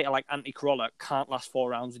great fighter like Anthony Corolla can't last 4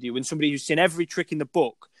 rounds with you, when somebody who's seen every trick in the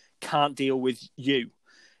book can't deal with you?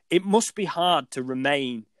 It must be hard to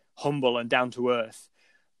remain humble and down to earth.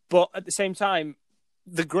 But at the same time,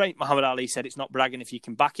 the great Muhammad Ali said it's not bragging if you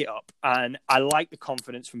can back it up. And I like the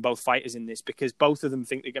confidence from both fighters in this, because both of them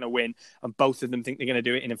think they're going to win and both of them think they're going to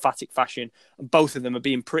do it in emphatic fashion. And both of them are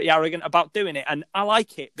being pretty arrogant about doing it. And I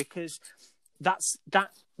like it, because that's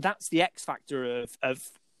the X factor of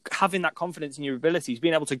having that confidence in your abilities,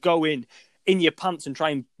 being able to go in your pants and try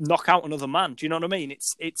and knock out another man. Do you know what I mean?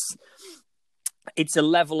 It's a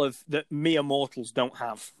level of that mere mortals don't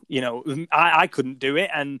have. You know, I couldn't do it,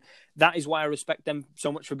 and that is why I respect them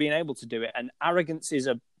so much for being able to do it. And arrogance is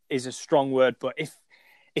a strong word, but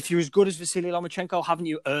if you're as good as Vasily Lomachenko, haven't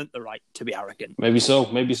you earned the right to be arrogant? Maybe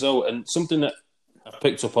so. And something that I've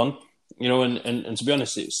picked up on, you know, and to be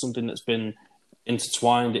honest, it's something that's been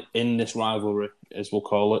intertwined in this rivalry, as we'll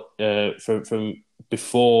call it, from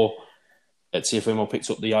before Teofimo picked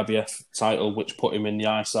up the IBF title, which put him in the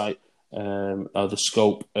eyesight, the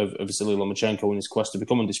scope of Vasily Lomachenko in his quest to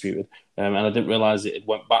become undisputed. And I didn't realise it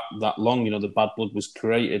went back that long. You know, the bad blood was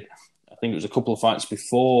created, I think it was a couple of fights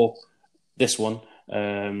before this one,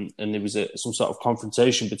 and there was some sort of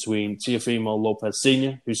confrontation between Teofimo Lopez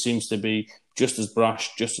Sr., who seems to be just as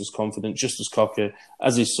brash, just as confident, just as cocky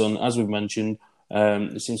as his son, as we've mentioned.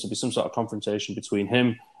 There seems to be some sort of confrontation between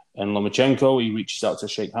him and Lomachenko. He reaches out to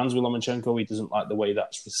shake hands with Lomachenko. He doesn't like the way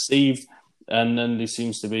that's received. And then there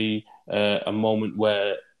seems to be a moment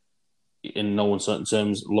where, in no uncertain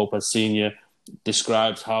terms, Lopez Sr.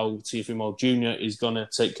 describes how Teofimo Jr. is going to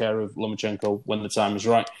take care of Lomachenko when the time is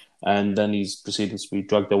right. And then he's proceeded to be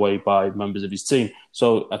dragged away by members of his team.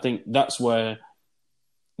 So I think that's where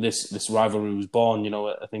this rivalry was born. You know,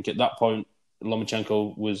 I think at that point,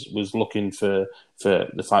 Lomachenko was looking for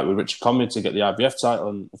the fight with Richard Comrie to get the IBF title.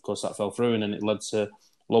 And, of course, that fell through. And then it led to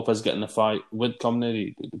Lopez getting the fight with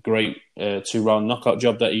Comrie, the great 2-round knockout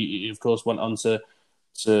job that he of course, went on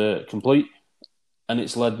to complete. And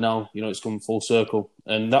it's led now, you know, it's come full circle.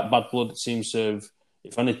 And that bad blood seems to have,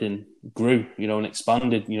 if anything, grew, you know, and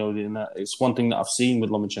expanded. You know, it's one thing that I've seen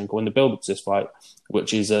with Lomachenko in the build-up to this fight,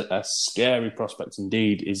 which is a scary prospect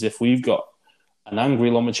indeed, is if we've got an angry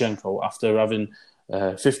Lomachenko after having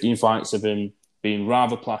 15 fights of him being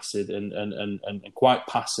rather placid and quite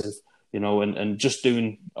passive, you know, and just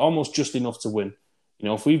doing almost just enough to win. You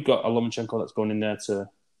know, if we've got a Lomachenko that's going in there to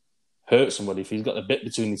hurt somebody, if he's got the bit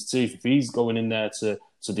between his teeth, if he's going in there to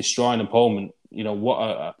destroy an opponent, you know, what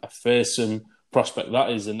a fearsome prospect that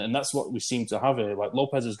is. And that's what we seem to have here. Like,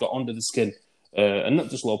 Lopez has got under the skin, and not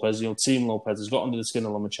just Lopez, you know, Team Lopez has got under the skin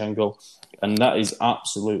of Lomachenko, and that is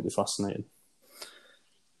absolutely fascinating.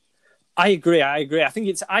 I agree. I think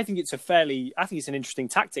it's an interesting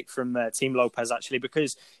tactic from Team Lopez, actually,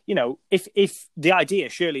 because, you know, if the idea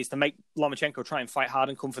surely is to make Lomachenko try and fight hard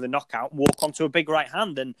and come for the knockout, walk onto a big right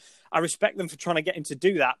hand, and I respect them for trying to get him to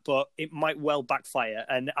do that, but it might well backfire,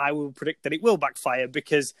 and I will predict that it will backfire,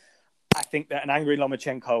 because I think that an angry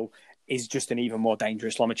Lomachenko is just an even more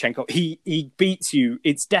dangerous Lomachenko. He beats you.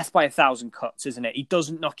 It's death by 1,000 cuts, isn't it? He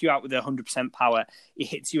doesn't knock you out with 100% power. He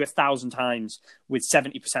hits you 1,000 times with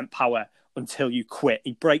 70% power until you quit.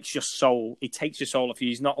 He breaks your soul. He takes your soul off you.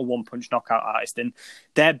 He's not a one-punch knockout artist. And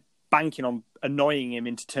they're banking on annoying him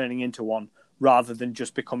into turning into one rather than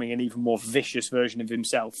just becoming an even more vicious version of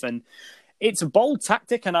himself. And it's a bold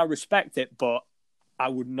tactic, and I respect it, but I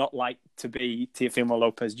would not like to be Teofimo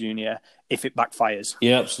Lopez Jr. if it backfires.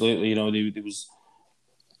 Yeah, absolutely. You know, there was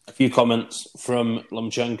a few comments from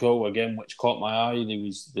Lomachenko, again, which caught my eye.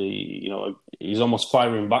 He's almost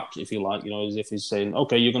firing back, if you like, you know, as if he's saying,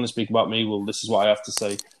 okay, you're going to speak about me, well, this is what I have to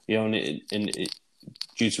say. You know, and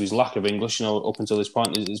due to his lack of English, you know, up until this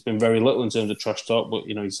point, there's been very little in terms of trash talk, but,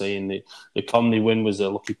 you know, he's saying the Conley win was a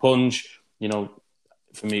lucky punch, you know.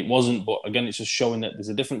 For me, it wasn't, but again, it's just showing that there's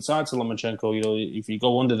a different side to Lomachenko. You know, if you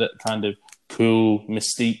go under that kind of cool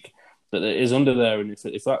mystique that is under there, and if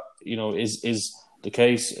that, you know, is the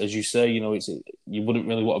case, as you say, you know, you wouldn't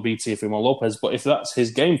really want to be Teofimo Lopez, but if that's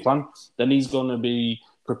his game plan, then he's going to be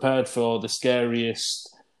prepared for the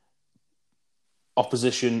scariest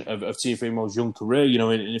opposition of Teofimo's young career. You know,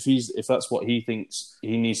 and if that's what he thinks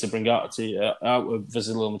he needs to bring out of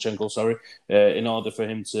Vasily Lomachenko, in order for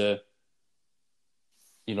him to,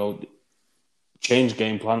 you know, change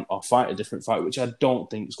game plan or fight a different fight, which I don't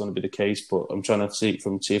think is going to be the case, but I'm trying to see it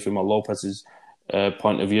from Teofimo Lopez's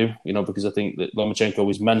point of view, you know, because I think that Lomachenko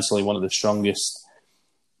is mentally one of the strongest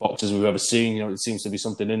boxers we've ever seen. You know, it seems to be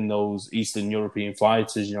something in those Eastern European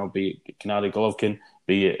fighters, you know, be it Gennady Golovkin,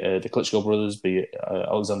 be it the Klitschko brothers, be it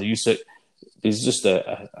Alexander Usyk. There's just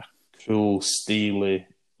a cool, steely,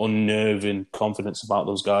 unnerving confidence about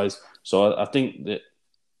those guys. So I think that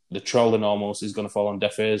the trolling almost is going to fall on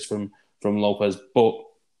deaf ears from Lopez. But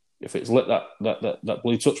if it's lit that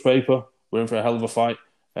blue touch paper, we're in for a hell of a fight.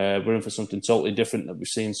 We're in for something totally different that we've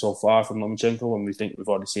seen so far from Lomachenko, and we think we've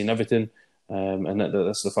already seen everything. And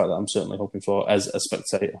that's the fight that I'm certainly hoping for as a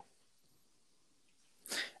spectator.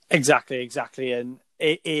 Exactly. And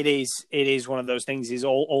it is one of those things. Is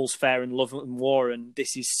all's fair in love and war, and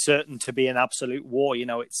this is certain to be an absolute war. You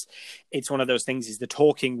know, it's one of those things. Is the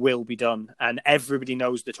talking will be done, and everybody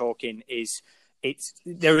knows the talking is.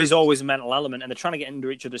 There is always a mental element, and they're trying to get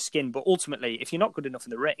under each other's skin. But ultimately, if you're not good enough in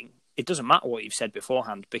the ring, it doesn't matter what you've said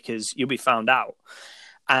beforehand, because you'll be found out.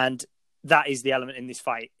 And that is the element in this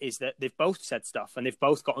fight, is that they've both said stuff and they've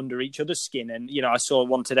both got under each other's skin. And, you know, I saw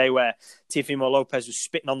one today where Teofimo Lopez was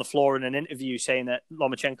spitting on the floor in an interview saying that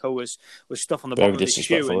Lomachenko was stuff on the bottom of his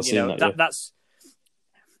shoe. And, you know,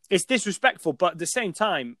 it's disrespectful, but at the same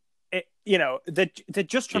time, you know, they're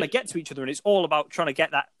just trying to get to each other, and it's all about trying to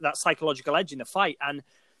get that psychological edge in the fight. And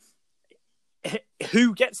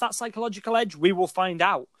who gets that psychological edge, we will find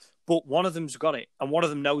out. But one of them's got it, and one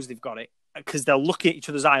of them knows they've got it, because they'll look at each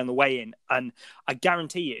other's eye on the way in. And I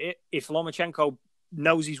guarantee you, if Lomachenko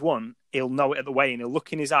knows he's won, he'll know it at the weigh-in. He'll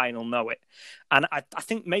look in his eye and he'll know it. And I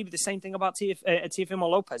think maybe the same thing about Teofimo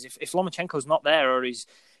Lopez. If Lomachenko's not there, or he's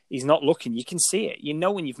not looking, you can see it. You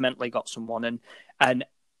know when you've mentally got someone. And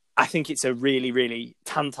I think it's a really, really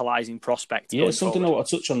tantalising prospect. Yeah, something I want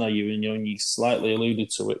to touch on there, Ewan, and you slightly alluded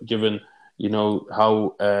to it, given, you know,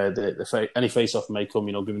 how any face-off may come,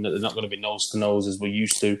 you know, given that they're not going to be nose-to-nose as we're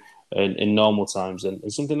used to in normal times. And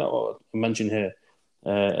something that I mentioned here,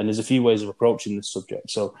 and there's a few ways of approaching this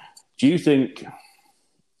subject. So do you think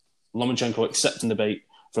Lomachenko accepting the bait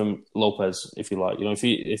from Lopez, if you like, you know,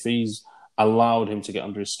 if he's allowed him to get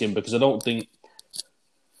under his skin? Because I don't think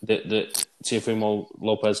that Teofimo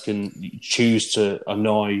Lopez can choose to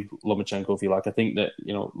annoy Lomachenko, if you like. I think that,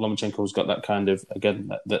 you know, Lomachenko's got that kind of, again,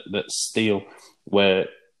 that steel where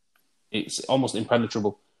it's almost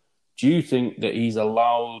impenetrable. Do you think that he's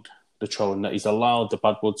allowed the trolling, that he's allowed the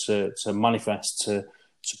bad blood to manifest, to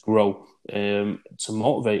grow, to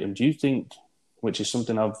motivate him? Do you think, which is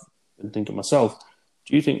something I've been thinking myself,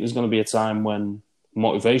 do you think there's going to be a time when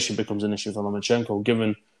motivation becomes an issue for Lomachenko,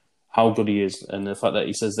 given how good he is, and the fact that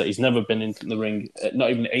he says that he's never been in the ring at not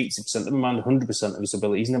even 80%, never mind 100% of his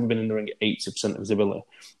ability. He's never been in the ring at 80% of his ability.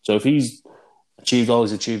 So if he's achieved all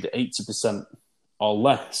he's achieved at 80% or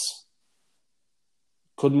less,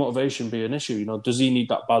 could motivation be an issue? Does he need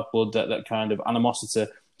that bad blood, that kind of animosity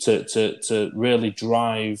to really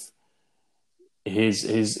drive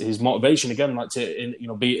his motivation again, like to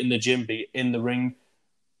be in the gym, be in the ring?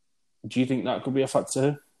 Do you think that could be a factor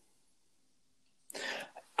here?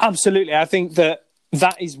 Absolutely. I think that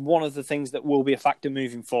is one of the things that will be a factor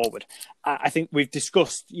moving forward. I think we've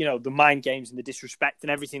discussed, the mind games and the disrespect and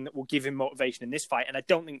everything that will give him motivation in this fight. And I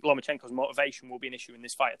don't think Lomachenko's motivation will be an issue in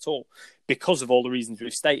this fight at all because of all the reasons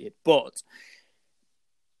we've stated. But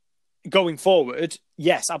going forward,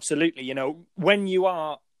 yes, absolutely. When you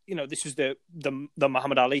are, this was the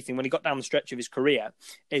Muhammad Ali thing when he got down the stretch of his career,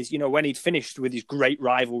 is, when he'd finished with his great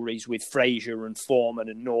rivalries with Frazier and Foreman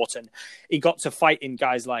and Norton, he got to fighting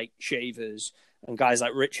guys like Shavers and guys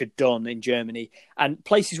like Richard Dunn in Germany and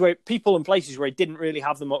places where he didn't really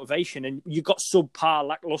have the motivation, and you got subpar,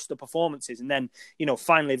 lackluster performances. And then,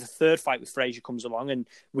 finally the third fight with Frazier comes along and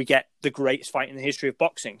we get the greatest fight in the history of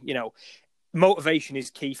boxing. Motivation is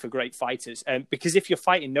key for great fighters, because if you're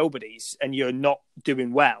fighting nobodies and you're not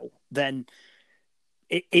doing well, then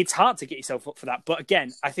it's hard to get yourself up for that. But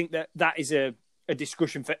again, I think that is a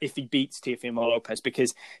discussion for if he beats Teofimo Lopez,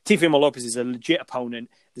 because Teofimo Lopez is a legit opponent.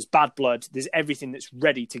 There's bad blood. There's everything that's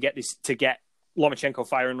ready to get Lomachenko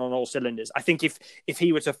firing on all cylinders. I think if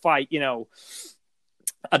he were to fight,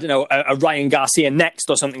 I don't know, a Ryan Garcia next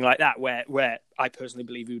or something like that, where I personally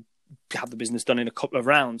believe he would have the business done in a couple of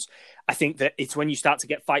rounds. I think that it's when you start to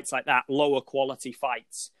get fights like that, lower quality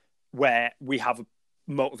fights, where we have a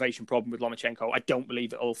motivation problem with Lomachenko. I don't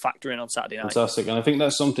believe it'll factor in on Saturday night. Fantastic. And I think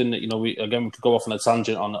that's something that, we could go off on a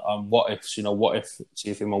tangent on what ifs, what if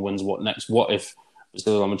Teofimo wins, what next? What if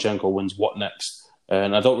Vasiliy Lomachenko wins, what next?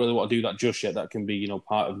 And I don't really want to do that just yet. That can be,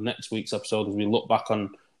 part of next week's episode as we look back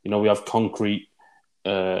on, we have concrete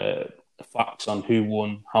facts on who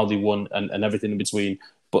won, how they won, and everything in between.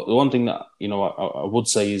 But the one thing that, I would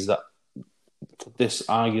say is that could this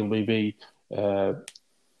arguably be Vasiliy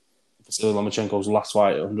Lomachenko's last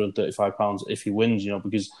fight at 135 pounds if he wins,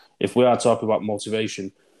 because if we are talking about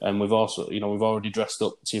motivation, and we've already dressed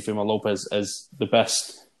up Teofimo Lopez as the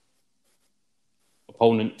best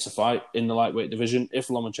opponent to fight in the lightweight division, if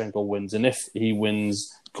Lomachenko wins, and if he wins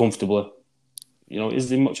comfortably, is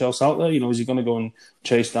there much else out there? Is he going to go and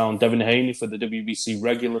chase down Devin Haney for the WBC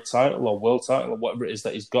regular title or world title or whatever it is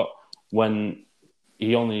that he's got, when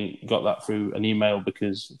he only got that through an email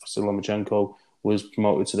because Vasiliy Lomachenko was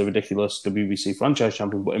promoted to the ridiculous WBC franchise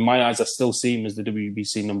champion? But in my eyes, I still see him as the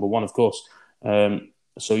WBC number one, of course.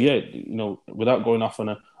 So yeah, without going off on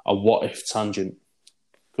a what-if tangent,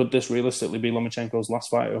 could this realistically be Lomachenko's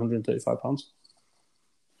last fight at 135 pounds?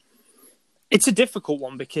 It's a difficult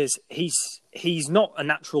one because he's not a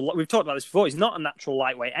natural. We've talked about this before. He's not a natural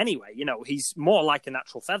lightweight anyway. He's more like a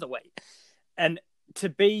natural featherweight, and to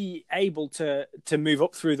be able to move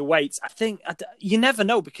up through the weights, I think you never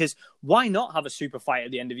know, because why not have a super fight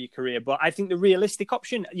at the end of your career? But I think the realistic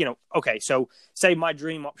option, okay, so say my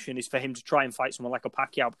dream option is for him to try and fight someone like a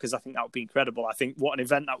Pacquiao, because I think that would be incredible. I think what an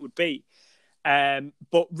event that would be.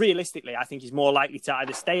 But realistically, I think he's more likely to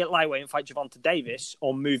either stay at lightweight and fight Gervonta Davis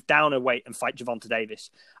or move down a weight and fight Gervonta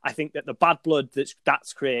Davis. I think that the bad blood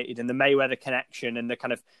that's created and the Mayweather connection and the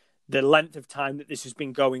kind of the length of time that this has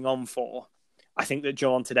been going on for, I think that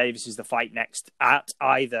Gervonta Davis is the fight next at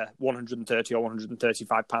either 130 or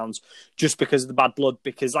 135 pounds, just because of the bad blood.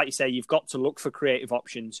 Because like you say, you've got to look for creative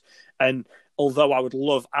options. And although I would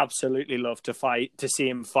absolutely love to see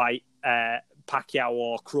him fight Pacquiao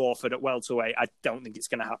or Crawford at welterweight, I don't think it's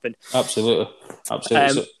going to happen. Absolutely.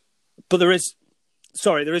 But there is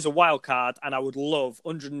a wild card, and I would love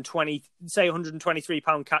 123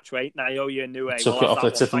 pound catchweight. Naoya Inoue. Took it off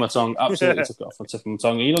the tip of my tongue. Absolutely took it off the tip of my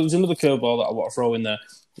tongue. There's another curveball that I want to throw in there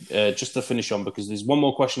just to finish on, because there's one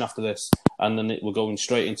more question after this, and then we're going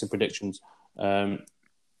straight into predictions. What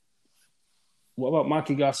about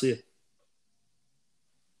Mikey Garcia?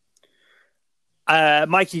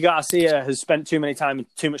 Mikey Garcia has spent too much time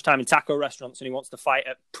in taco restaurants, and he wants to fight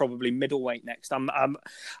at probably middleweight next. I'm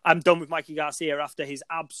done with Mikey Garcia after his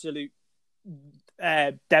absolute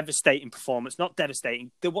devastating performance. Not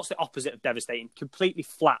devastating. What's the opposite of devastating? Completely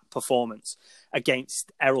flat performance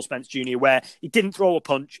against Errol Spence Jr., where he didn't throw a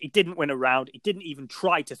punch, he didn't win a round, he didn't even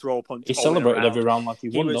try to throw a punch. He celebrated every round like he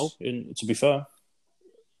won, though. To be fair.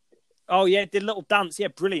 Oh, yeah, did a little dance. Yeah,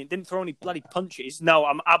 brilliant. Didn't throw any bloody punches. No,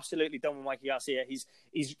 I'm absolutely done with Mikey Garcia.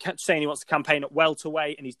 He's kept saying he wants to campaign at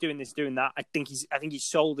welterweight, and he's doing this, doing that. I think he's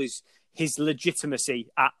sold his legitimacy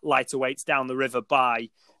at lighterweights down the river by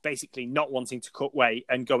basically not wanting to cut weight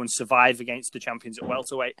and go and survive against the champions at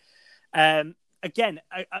welterweight. Again,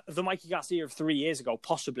 the Mikey Garcia of 3 years ago,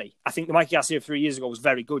 possibly. I think the Mikey Garcia of 3 years ago was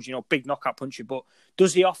very good, big knockout puncher. But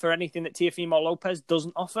does he offer anything that Teofimo Lopez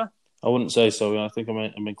doesn't offer? I wouldn't say so. I think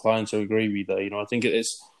I'm inclined to agree with you there. I think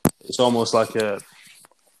it's almost like a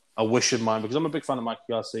wish of mine, because I'm a big fan of Mikey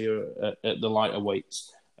Garcia at the lighter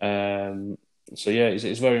weights. So yeah,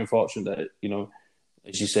 it's very unfortunate that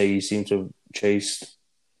as you say, he seemed to have chased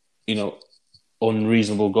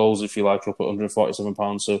unreasonable goals, if you like, up at 147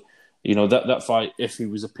 pounds. So that fight, if he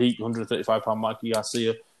was a peak 135 pound Mikey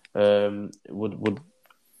Garcia, would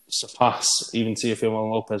surpass even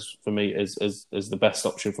Teofimo Lopez for me as the best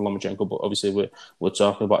option for Lomachenko. But obviously we're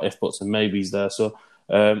talking about if buts and maybes there. So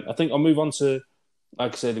I think I'll move on to,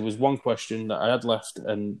 like I said, there was one question that I had left,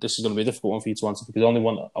 and this is going to be a difficult one for you to answer because I only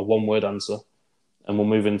want a one-word answer, and we'll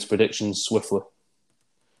move into predictions swiftly.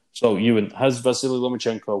 So, Ewan, has Vasily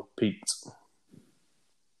Lomachenko peaked?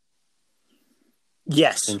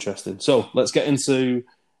 Yes. Interesting. So, let's get into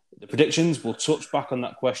the predictions. We'll touch back on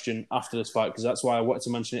that question after this fight, because that's why I wanted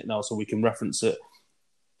to mention it now so we can reference it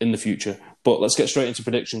in the future. But let's get straight into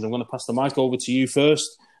predictions. I'm going to pass the mic over to you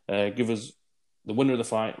first. Give us the winner of the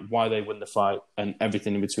fight, why they win the fight, and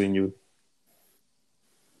everything in between. You.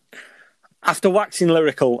 After waxing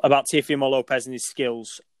lyrical about Teofimo Lopez and his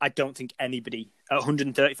skills, I don't think anybody at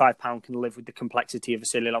 135 pounds can live with the complexity of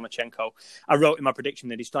Vasily Lomachenko. I wrote in my prediction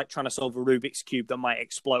that he's like trying to solve a Rubik's Cube that might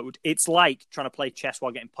explode. It's like trying to play chess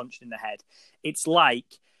while getting punched in the head. It's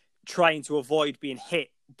like trying to avoid being hit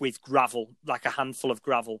with gravel, like a handful of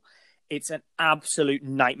gravel. It's an absolute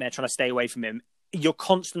nightmare trying to stay away from him. You're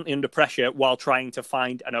constantly under pressure while trying to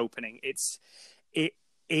find an opening. It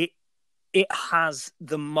has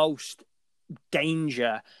the most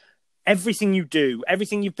danger. Everything you do,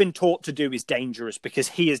 everything you've been taught to do is dangerous because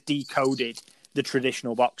he has decoded the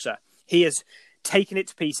traditional boxer. He has taken it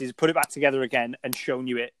to pieces, put it back together again, and shown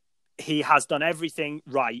you it. He has done everything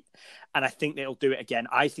right, and I think that he'll do it again.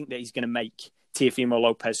 I think that he's going to make Teofimo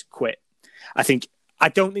Lopez quit. I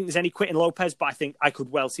don't think there's any quitting Lopez, but I think I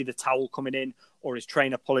could well see the towel coming in or his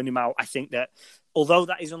trainer pulling him out. I think that, although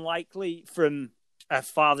that is unlikely from a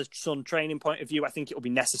father-son training point of view, I think it will be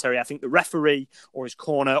necessary. I think the referee or his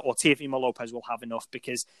corner or Teofimo Lopez will have enough,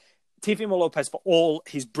 because Teofimo Lopez, for all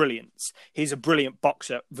his brilliance, he's a brilliant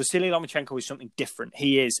boxer. Vasily Lomachenko is something different.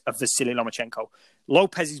 He is a Vasily Lomachenko.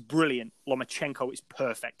 Lopez is brilliant. Lomachenko is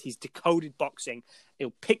perfect. He's decoded boxing.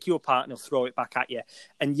 He'll pick you apart and he'll throw it back at you.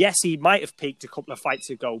 And yes, he might have peaked a couple of fights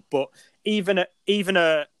ago, but even a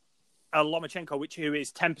Lomachenko, who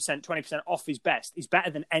is 10%, 20% off his best, is better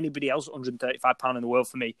than anybody else at 135 pounds in the world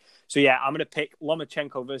for me. So yeah, I'm going to pick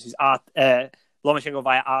Lomachenko versus Lomachenko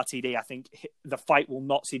via RTD. I think the fight will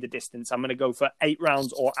not see the distance. I'm going to go for 8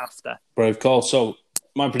 rounds or after. Brave call. So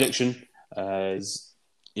my prediction is,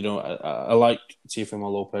 I like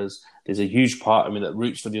Teofimo Lopez. There's a huge part of me that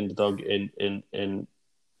roots for the underdog in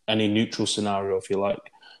any neutral scenario, if you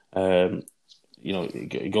like.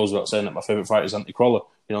 It goes without saying that my favourite fighter is Anthony Crolla.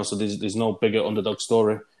 So there's no bigger underdog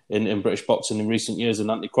story in British boxing in recent years than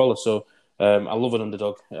Anthony Crolla. So I love an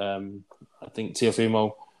underdog. I think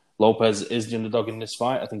Teofimo Lopez is the underdog in this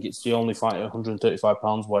fight. I think it's the only fight at 135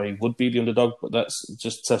 pounds where he would be the underdog, but that's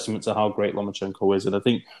just testament to how great Lomachenko is. And I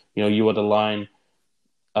think, you had a line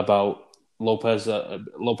about Lopez.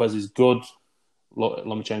 Lopez is good.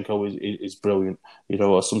 Lomachenko is brilliant,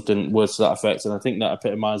 or something words to that effect. And I think that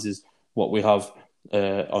epitomises what we have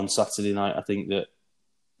on Saturday night. I think that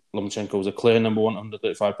Lomachenko is a clear number one under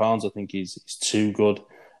 35 pounds. I think he's too good.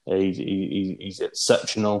 He's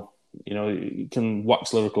exceptional. He can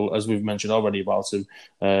wax lyrical, as we've mentioned already about him.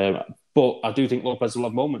 But I do think Lopez will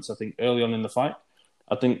have moments. I think early on in the fight,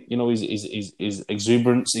 I think his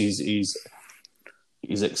exuberance, his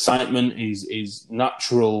excitement, his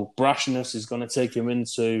natural brashness is going to take him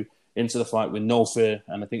into the fight with no fear.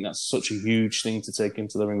 And I think that's such a huge thing to take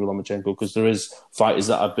into the ring with Lomachenko, because there is fighters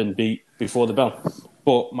that have been beat before the bell.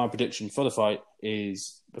 But my prediction for the fight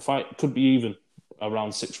is the fight could be even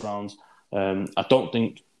around 6 rounds. I don't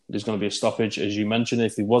think there's going to be a stoppage, as you mentioned.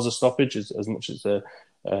 If there was a stoppage, as much as the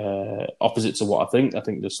opposite to what I think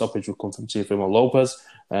the stoppage would come from Teofimo Lopez.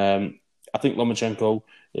 I think Lomachenko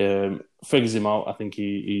figures him out. I think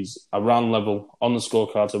he's around level on the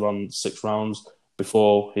scorecards around 6 rounds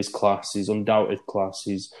before his class, his undoubted class,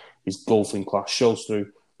 his golfing class shows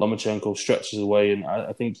through. Lomachenko stretches away, and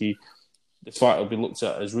I think he this fight will be looked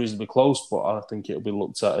at as reasonably close, but I think it'll be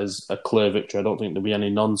looked at as a clear victory. I don't think there'll be any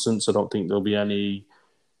nonsense. I don't think there'll be any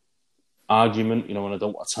argument, and I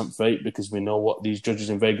don't want to tempt fate because we know what these judges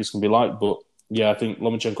in Vegas can be like. But yeah, I think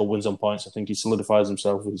Lomachenko wins on points. I think he solidifies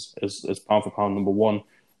himself as pound for pound number one.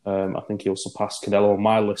 I think he'll surpass Canelo on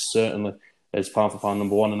my list, certainly, as pound for pound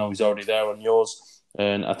number one. I know he's already there on yours.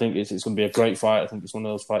 And I think it's going to be a great fight. I think it's one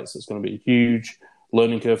of those fights that's going to be a huge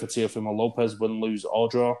learning curve for Teofimo Lopez, win, lose, or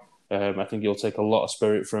draw. I think he'll take a lot of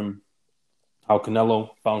spirit from how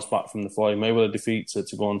Canelo bounced back from the Floyd Mayweather defeat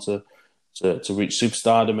to go on to reach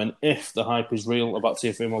superstardom. And if the hype is real about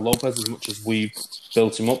Teofimo Lopez, as much as we've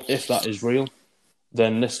built him up, if that is real,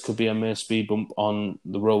 then this could be a mere speed bump on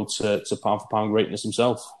the road to pound for pound greatness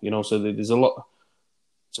himself. So there's a lot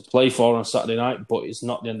to play for on Saturday night, but it's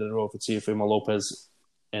not the end of the road for Teofimo Lopez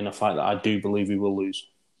in a fight that I do believe he will lose.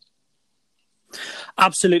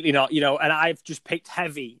 Absolutely not, and I've just picked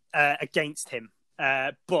heavy against him.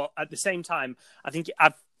 But at the same time, I think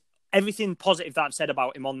everything positive that I've said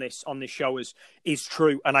about him on this show is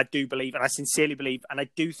true, and I do believe, and I sincerely believe, and I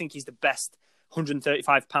do think he's the best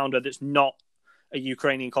 135-pounder that's not a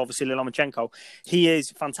Ukrainian called Vasily Lomachenko. He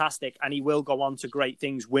is fantastic, and he will go on to great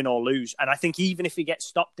things, win or lose. And I think even if he gets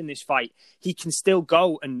stopped in this fight, he can still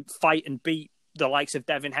go and fight and beat the likes of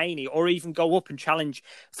Devin Haney, or even go up and challenge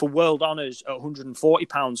for world honours at 140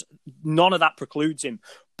 pounds. None of that precludes him.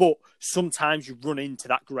 But sometimes you run into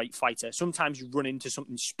that great fighter. Sometimes you run into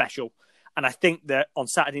something special. And I think that on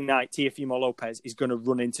Saturday night, Teofimo Lopez is going to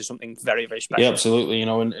run into something very, very special. Yeah, absolutely.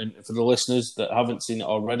 And for the listeners that haven't seen it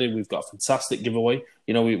already, we've got a fantastic giveaway.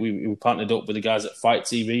 We partnered up with the guys at Fight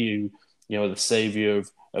TV, who, are the saviour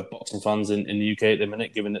of boxing fans in the UK at the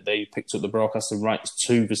minute, given that they picked up the broadcasting rights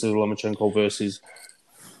to Vasily Lomachenko versus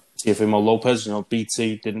Teofimo Lopez.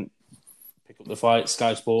 BT didn't pick up the fight.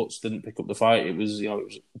 Sky Sports didn't pick up the fight. It was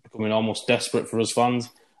becoming almost desperate for us fans.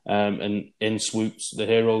 And in swoops the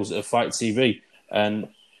heroes of Fight TV, and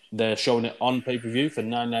they're showing it on pay-per-view for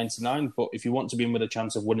 $9.99. But if you want to be in with a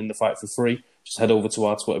chance of winning the fight for free, just head over to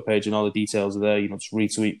our Twitter page and all the details are there. Just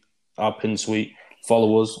retweet our pin tweet,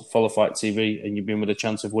 follow us, follow Fight TV, and you'll be in with a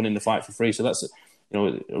chance of winning the fight for free. So that's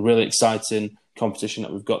a really exciting competition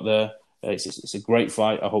that we've got there. It's a great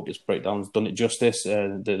fight. I hope this breakdown's done it justice.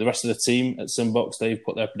 The rest of the team at Simbox, they've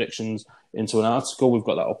put their predictions into an article. We've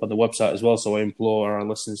got that up on the website as well, so I implore our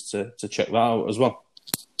listeners to check that out as well.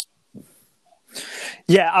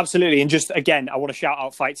 Yeah, absolutely. And just, again, I want to shout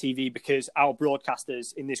out Fight TV because our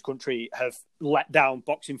broadcasters in this country have let down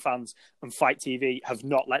boxing fans, and Fight TV have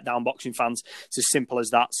not let down boxing fans. It's as simple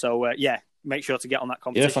as that. So, make sure to get on that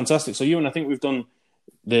competition. Yeah, fantastic. So, Ewan, I think we've done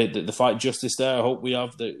the fight justice there. I hope we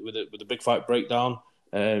have with the big fight breakdown.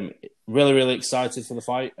 Really, really excited for the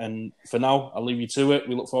fight. And for now, I'll leave you to it.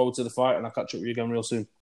 We look forward to the fight, and I'll catch up with you again real soon.